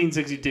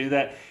 1862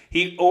 that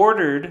he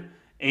ordered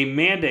a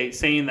mandate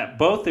saying that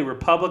both the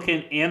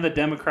Republican and the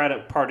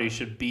Democratic Party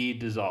should be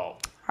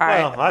dissolved.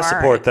 Well, I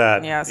support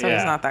that. Yeah, so Yeah.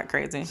 he's not that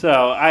crazy.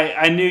 So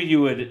I knew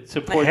you would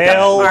support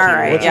Hell, that. All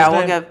right, what's yeah, his we'll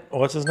name? give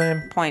What's his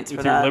name? points for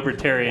With your that.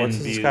 libertarian What's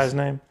views. this guy's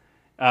name?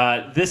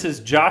 This is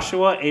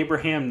Joshua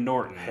Abraham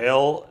Norton.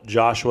 Hail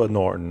Joshua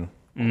Norton.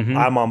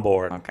 I'm on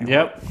board. Okay.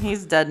 Yep. well,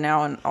 he's dead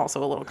now and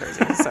also a little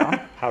crazy. So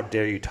How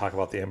dare you talk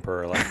about the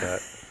emperor like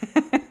that?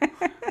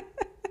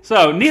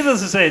 So,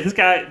 needless to say, this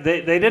guy,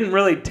 they didn't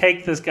really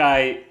take this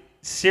guy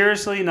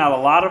seriously, not a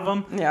lot of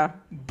them, yeah.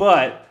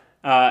 but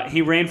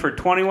he reigned for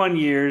 21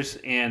 years,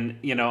 and,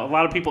 a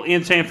lot of people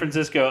in San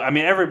Francisco, I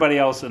mean, everybody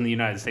else in the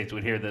United States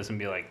would hear this and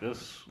be like,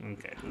 this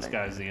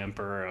guy's the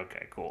emperor,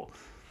 okay, cool.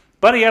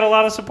 But he had a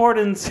lot of support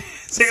in San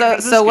Francisco.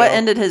 So what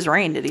ended his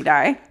reign? Did he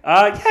die?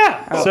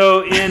 Yeah. Oh.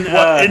 So in...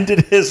 What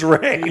ended his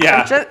reign?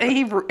 yeah.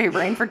 He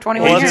reigned for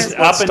 21 Well, years. just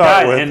up and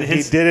died, and he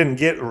his- didn't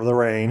get the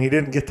reign. He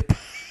didn't get the.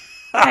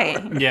 Hey,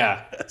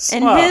 Yeah.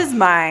 in Well, his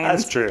mind,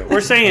 That's true. We're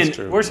saying That's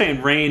true. we're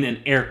saying reign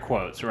in air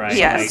quotes, right?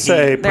 Yes. Like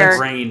Say he there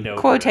are reigned over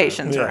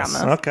quotations Yes. around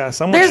this. Okay.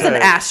 Someone There's an say-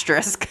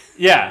 asterisk.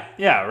 Yeah,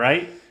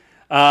 right.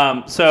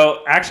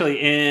 So actually,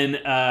 in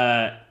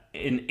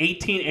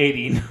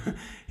 1880,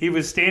 he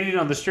was standing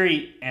on the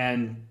street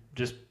and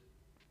just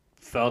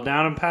fell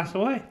down and passed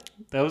away.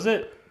 That was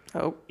it.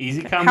 Oh,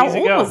 Easy come, how easy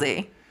old go. was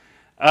he?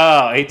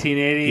 Oh,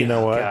 1880. You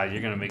know what? God,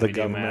 you're gonna make the me do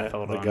government, math.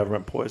 Hold the on.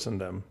 government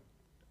poisoned him.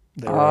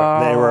 They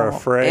were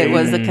afraid. It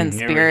was a Here we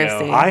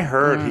conspiracy. go. I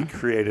heard he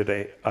created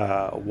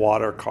a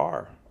water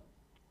car.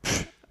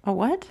 A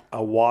what?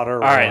 A water.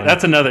 All right,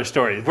 that's another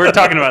story. We're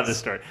talking about this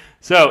story.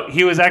 So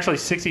he was actually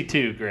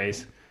 62,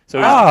 Grace. So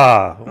he's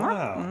wow.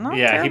 Not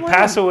yeah, he terribly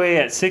passed young. away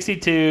at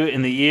 62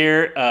 in the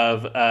year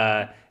of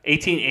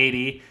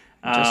 1880.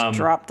 Just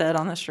dropped dead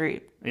on the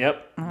street.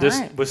 Yep, All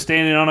just right. was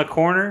standing on a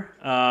corner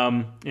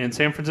in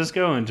San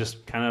Francisco and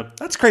just kind of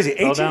That's crazy.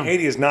 Fell down.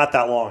 1880 is not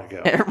that long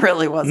ago. It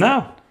really wasn't.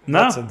 no,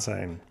 That's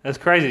insane. that's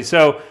crazy.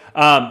 So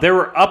there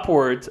were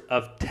upwards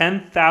of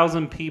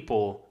 10,000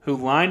 people who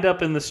lined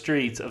up in the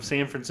streets of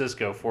San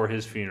Francisco for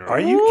his funeral. Are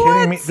you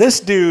kidding me? This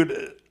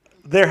dude,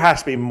 there has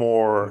to be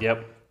more.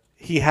 Yep.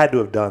 He had to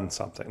have done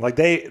something. Like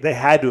they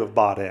had to have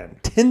bought in.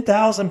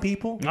 10,000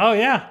 people? Oh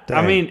yeah. I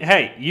Dang. mean,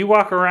 hey, you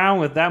walk around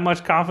with that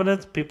much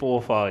confidence, people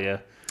will follow you.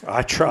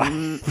 I try.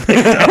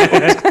 They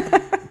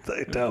don't.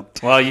 They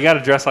don't. Well, you got to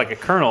dress like a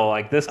colonel,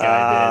 like this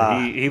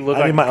guy did. He looked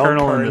I like need a my own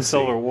colonel in the currency.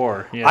 Civil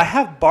War. Yeah. I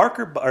have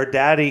Barker or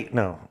Daddy.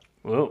 No.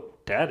 Whoa,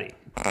 daddy.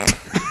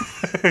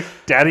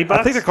 Daddy bucks?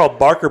 I think they're called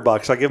Barker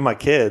Bucks. I give my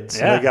kids.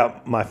 Yeah. They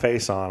got my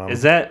face on them.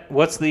 Is that,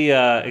 what's the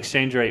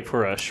exchange rate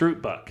for a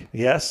shroot buck?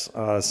 Yes.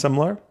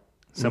 Similar.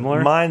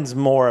 Similar? Mine's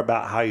more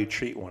about how you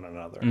treat one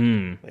another.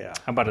 Yeah.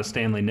 How about a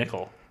Stanley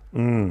nickel?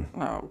 Oh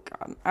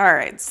God! All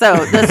right,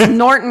 so this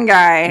Norton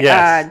guy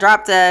Yes.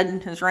 dropped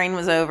dead. His reign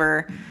was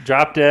over.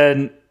 Dropped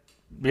dead.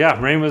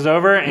 Yeah, reign was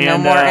over. And, No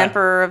more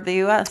emperor of the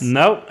U.S.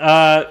 Nope.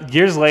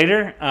 Years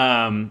later,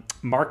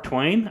 Mark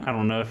Twain. I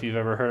don't know if you've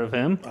ever heard of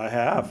him. I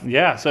have.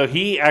 Yeah, so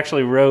he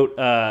actually wrote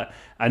a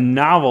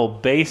novel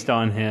based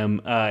on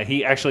him.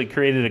 He actually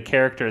created a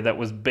character that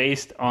was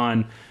based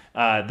on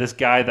this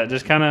guy that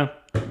just kind of.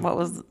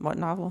 What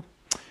novel?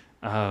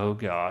 Oh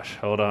gosh,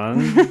 hold on.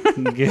 I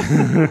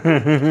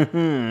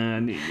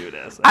knew you would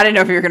ask that. I didn't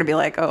know if you were going to be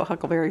like, oh,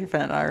 Huckleberry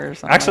Finn or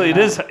something. Actually,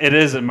 like it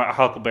is a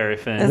Huckleberry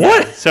Finn.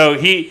 What? So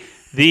the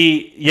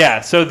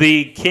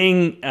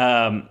king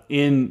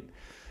in.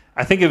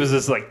 I think it was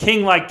this like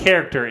king-like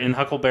character in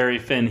Huckleberry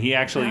Finn. He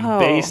actually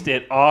based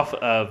it off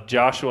of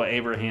Joshua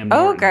Abraham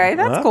Norton. Okay,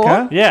 that's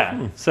cool.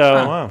 Yeah,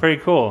 so wow.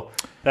 pretty cool.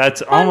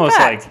 That's Fun almost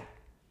fact. like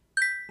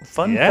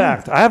Fun Yeah.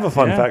 fact. I have a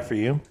fun Yeah. fact for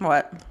you.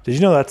 What? Did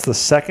you know that's the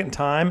second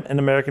time in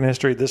American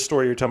history, this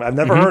story you're telling me, I've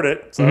never heard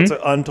it, so that's an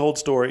untold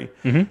story.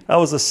 That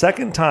was the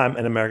second time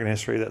in American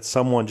history that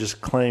someone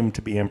just claimed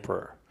to be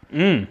emperor.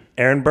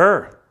 Aaron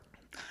Burr,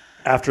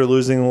 after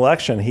losing the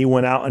election, he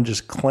went out and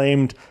just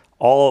claimed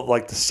all of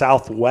like the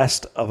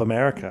southwest of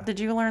America. Did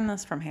you learn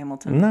this from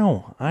Hamilton?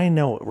 No, I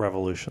know what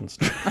revolutions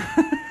do.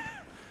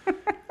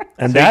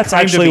 And So he that's claimed to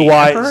actually be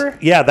why, emperor?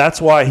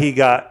 that's why he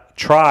got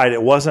tried.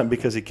 It wasn't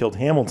because he killed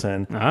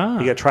Hamilton. Ah.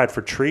 He got tried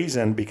for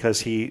treason because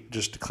he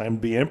just claimed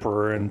to be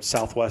emperor in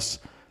Southwest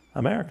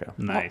America.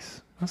 nice.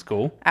 That's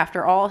cool.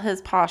 After all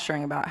his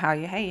posturing about how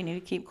you need to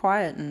keep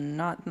quiet and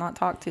not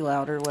talk too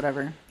loud or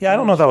whatever. Yeah, I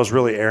don't know if that was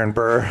really Aaron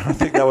Burr. I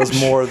think that was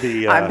more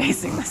the. I'm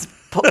basing this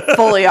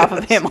fully off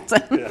of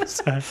Hamilton.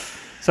 Yes.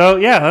 So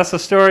yeah, that's the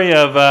story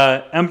of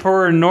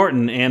Emperor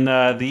Norton, and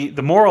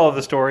the moral of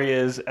the story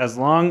is: as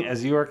long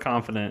as you are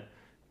confident,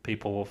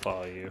 people will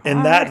follow you.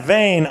 In that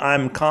vein,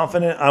 I'm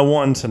confident I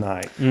won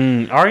tonight.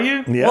 Are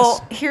you? Yes.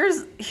 Well,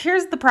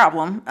 here's the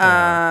problem.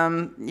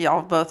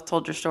 Y'all both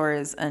told your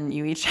stories, and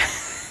you each have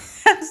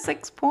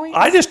 6 points.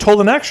 I just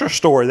told an extra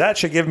story. That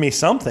should give me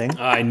something.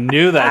 I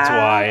knew that's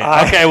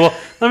why. Okay, well,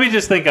 let me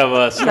just think of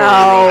a story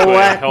No, real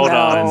quick. Hold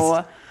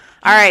on.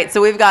 All right,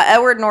 so we've got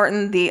Edward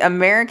Norton, the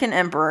American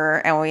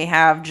emperor, and we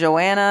have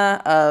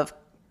Joanna of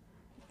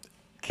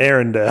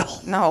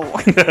Arendelle. no.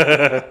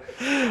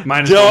 Minus 1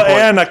 point.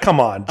 Joanna, come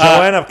on.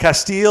 Joanna of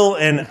Castile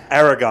and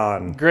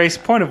Aragon. Grace,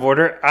 point of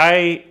order.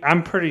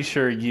 I'm pretty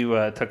sure you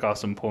took off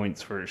some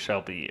points for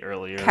Shelby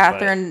earlier.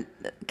 Catherine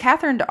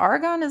de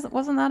Aragon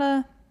wasn't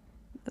that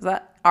is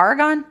that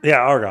Aragon?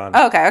 Yeah, Aragon.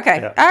 Oh, okay.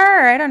 Yeah. All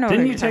right, I know. Didn't what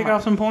you you're talking take about.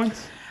 off some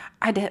points?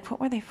 I did. What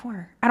were they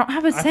for? I don't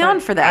have a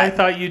sound for that. I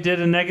thought you did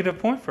a negative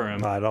point for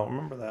him. I don't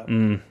remember that.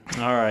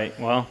 All right.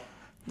 Well,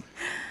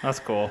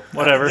 that's cool.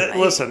 Whatever.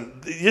 Listen,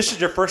 this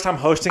is your first time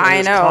hosting, I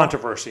and there's know.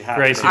 controversy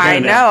happening. Grace, you're I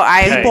doing know.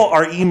 it. People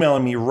are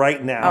emailing me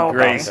right now. Oh, about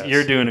Grace, this.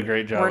 you're doing a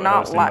great job. We're at not.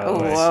 hosting, by the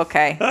way. Oh,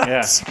 okay.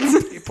 Yeah.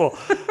 people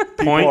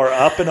Point. are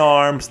up in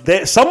arms.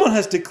 Someone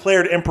has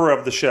declared emperor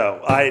of the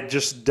show. I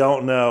just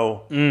don't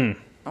know.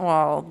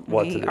 Well,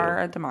 What to we do.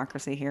 are a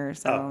democracy here,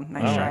 so Oh,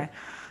 nice all try. right.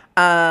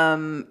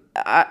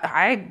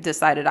 I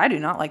decided I do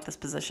not like this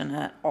position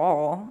at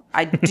all.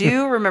 I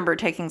do remember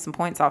taking some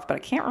points off, but I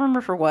can't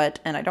remember for what,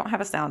 and I don't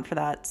have a sound for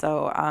that.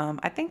 So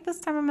I think this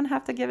time I'm going to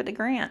have to give it to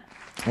Grant.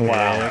 Wow.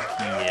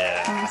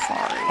 Yeah. I'm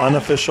sorry.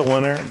 Unofficial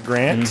winner,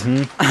 Grant.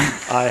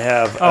 I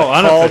have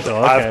unofficial,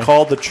 okay. I've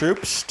called the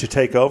troops to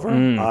take over.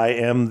 I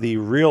am the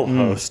real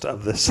host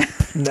of this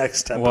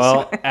next episode.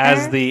 Well,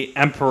 as the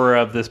emperor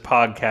of this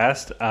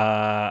podcast,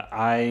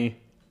 I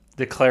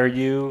declare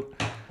you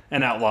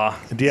an outlaw.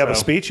 do you have a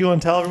speech you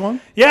want to tell everyone?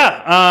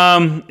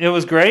 Yeah, it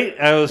was great.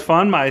 It was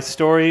fun. My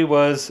story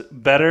was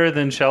better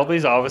than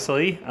Shelby's,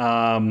 obviously.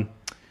 And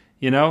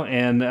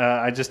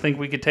I just think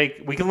we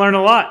can learn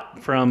a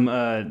lot from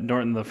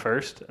Norton the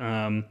First.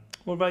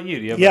 What about you?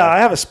 Do you have Yeah, I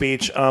have a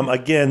speech.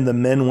 Again, the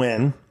men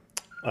win.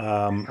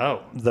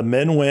 Oh, The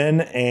men win,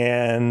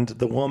 and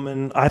the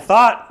woman. I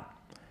thought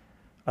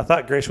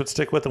Grace would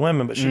stick with the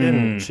women, but she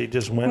didn't. She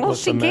just went Well, with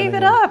she the men. gave it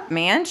and up,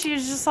 man. She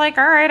was just like,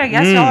 all right, I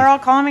guess y'all are all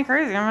calling me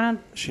crazy. I'm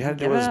going to She had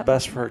to give do it what's up.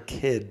 best for her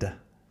kid.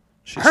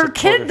 She Her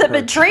kid supported that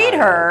her betrayed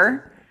child.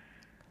 her.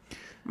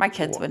 My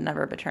kids would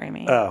never betray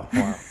me. Oh,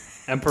 wow.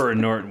 Emperor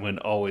Norton would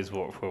always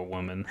vote for a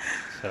woman,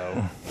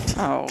 so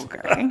Oh,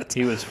 great.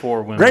 he was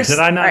for women. Grace- Did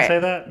I not Right. say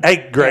that?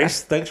 Hey,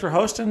 Grace, thanks for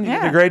hosting. You did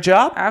Yeah. a great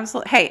job.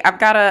 Absolutely. Hey, I've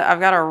got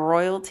a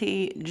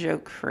royalty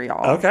joke for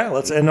y'all. Okay,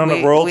 let's end on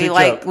a royalty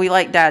joke. We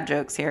like dad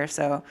jokes here.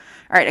 So, all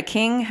right, a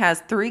king has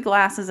 3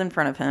 glasses in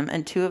front of him,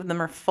 and 2 of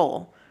them are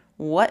full.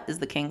 What is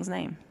the king's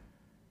name?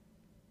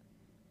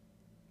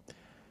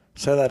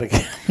 Say that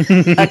again.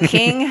 A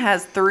king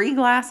has 3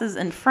 glasses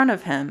in front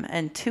of him,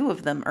 and 2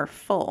 of them are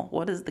full.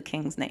 What is the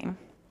king's name?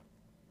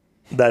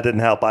 That didn't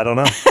help. I don't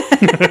know.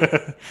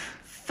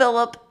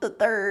 Philip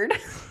III.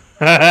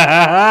 I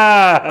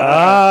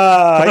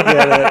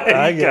get it.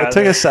 I get it. got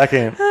Took it. a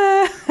second.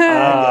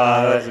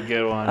 That was a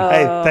good one.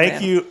 Hey, thank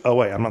man. you. Oh,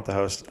 wait, I'm not the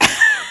host.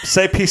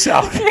 Say peace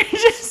out. You're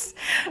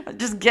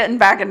just getting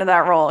back into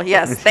that role.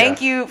 Yes, thank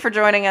you for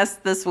joining us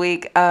this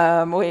week.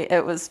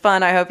 It was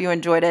fun. I hope you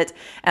enjoyed it,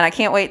 and I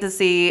can't wait to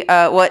see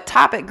what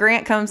topic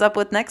Grant comes up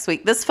with next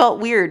week. This felt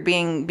weird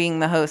being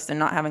the host and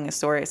not having a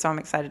story, so I'm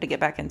excited to get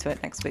back into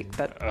it next week.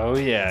 But Oh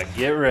yeah,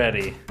 get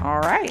ready. all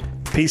right,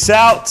 Peace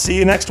out. See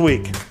you next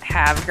week.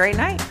 have a great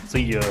night. See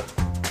ya.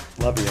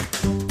 Love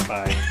you.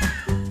 Bye.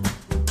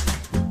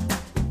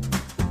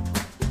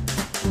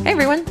 Hey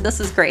everyone,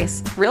 this is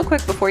Grace. Real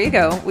quick before you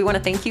go, we want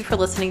to thank you for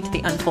listening to the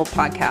Untold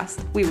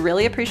podcast. We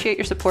really appreciate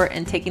your support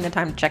and taking the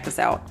time to check us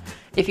out.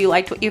 If you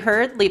liked what you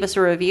heard, leave us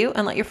a review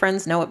and let your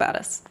friends know about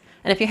us.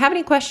 And if you have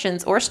any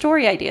questions or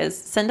story ideas,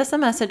 send us a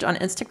message on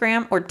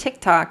Instagram or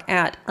TikTok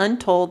at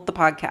Untold the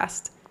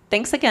Podcast.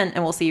 Thanks again,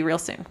 and we'll see you real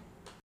soon.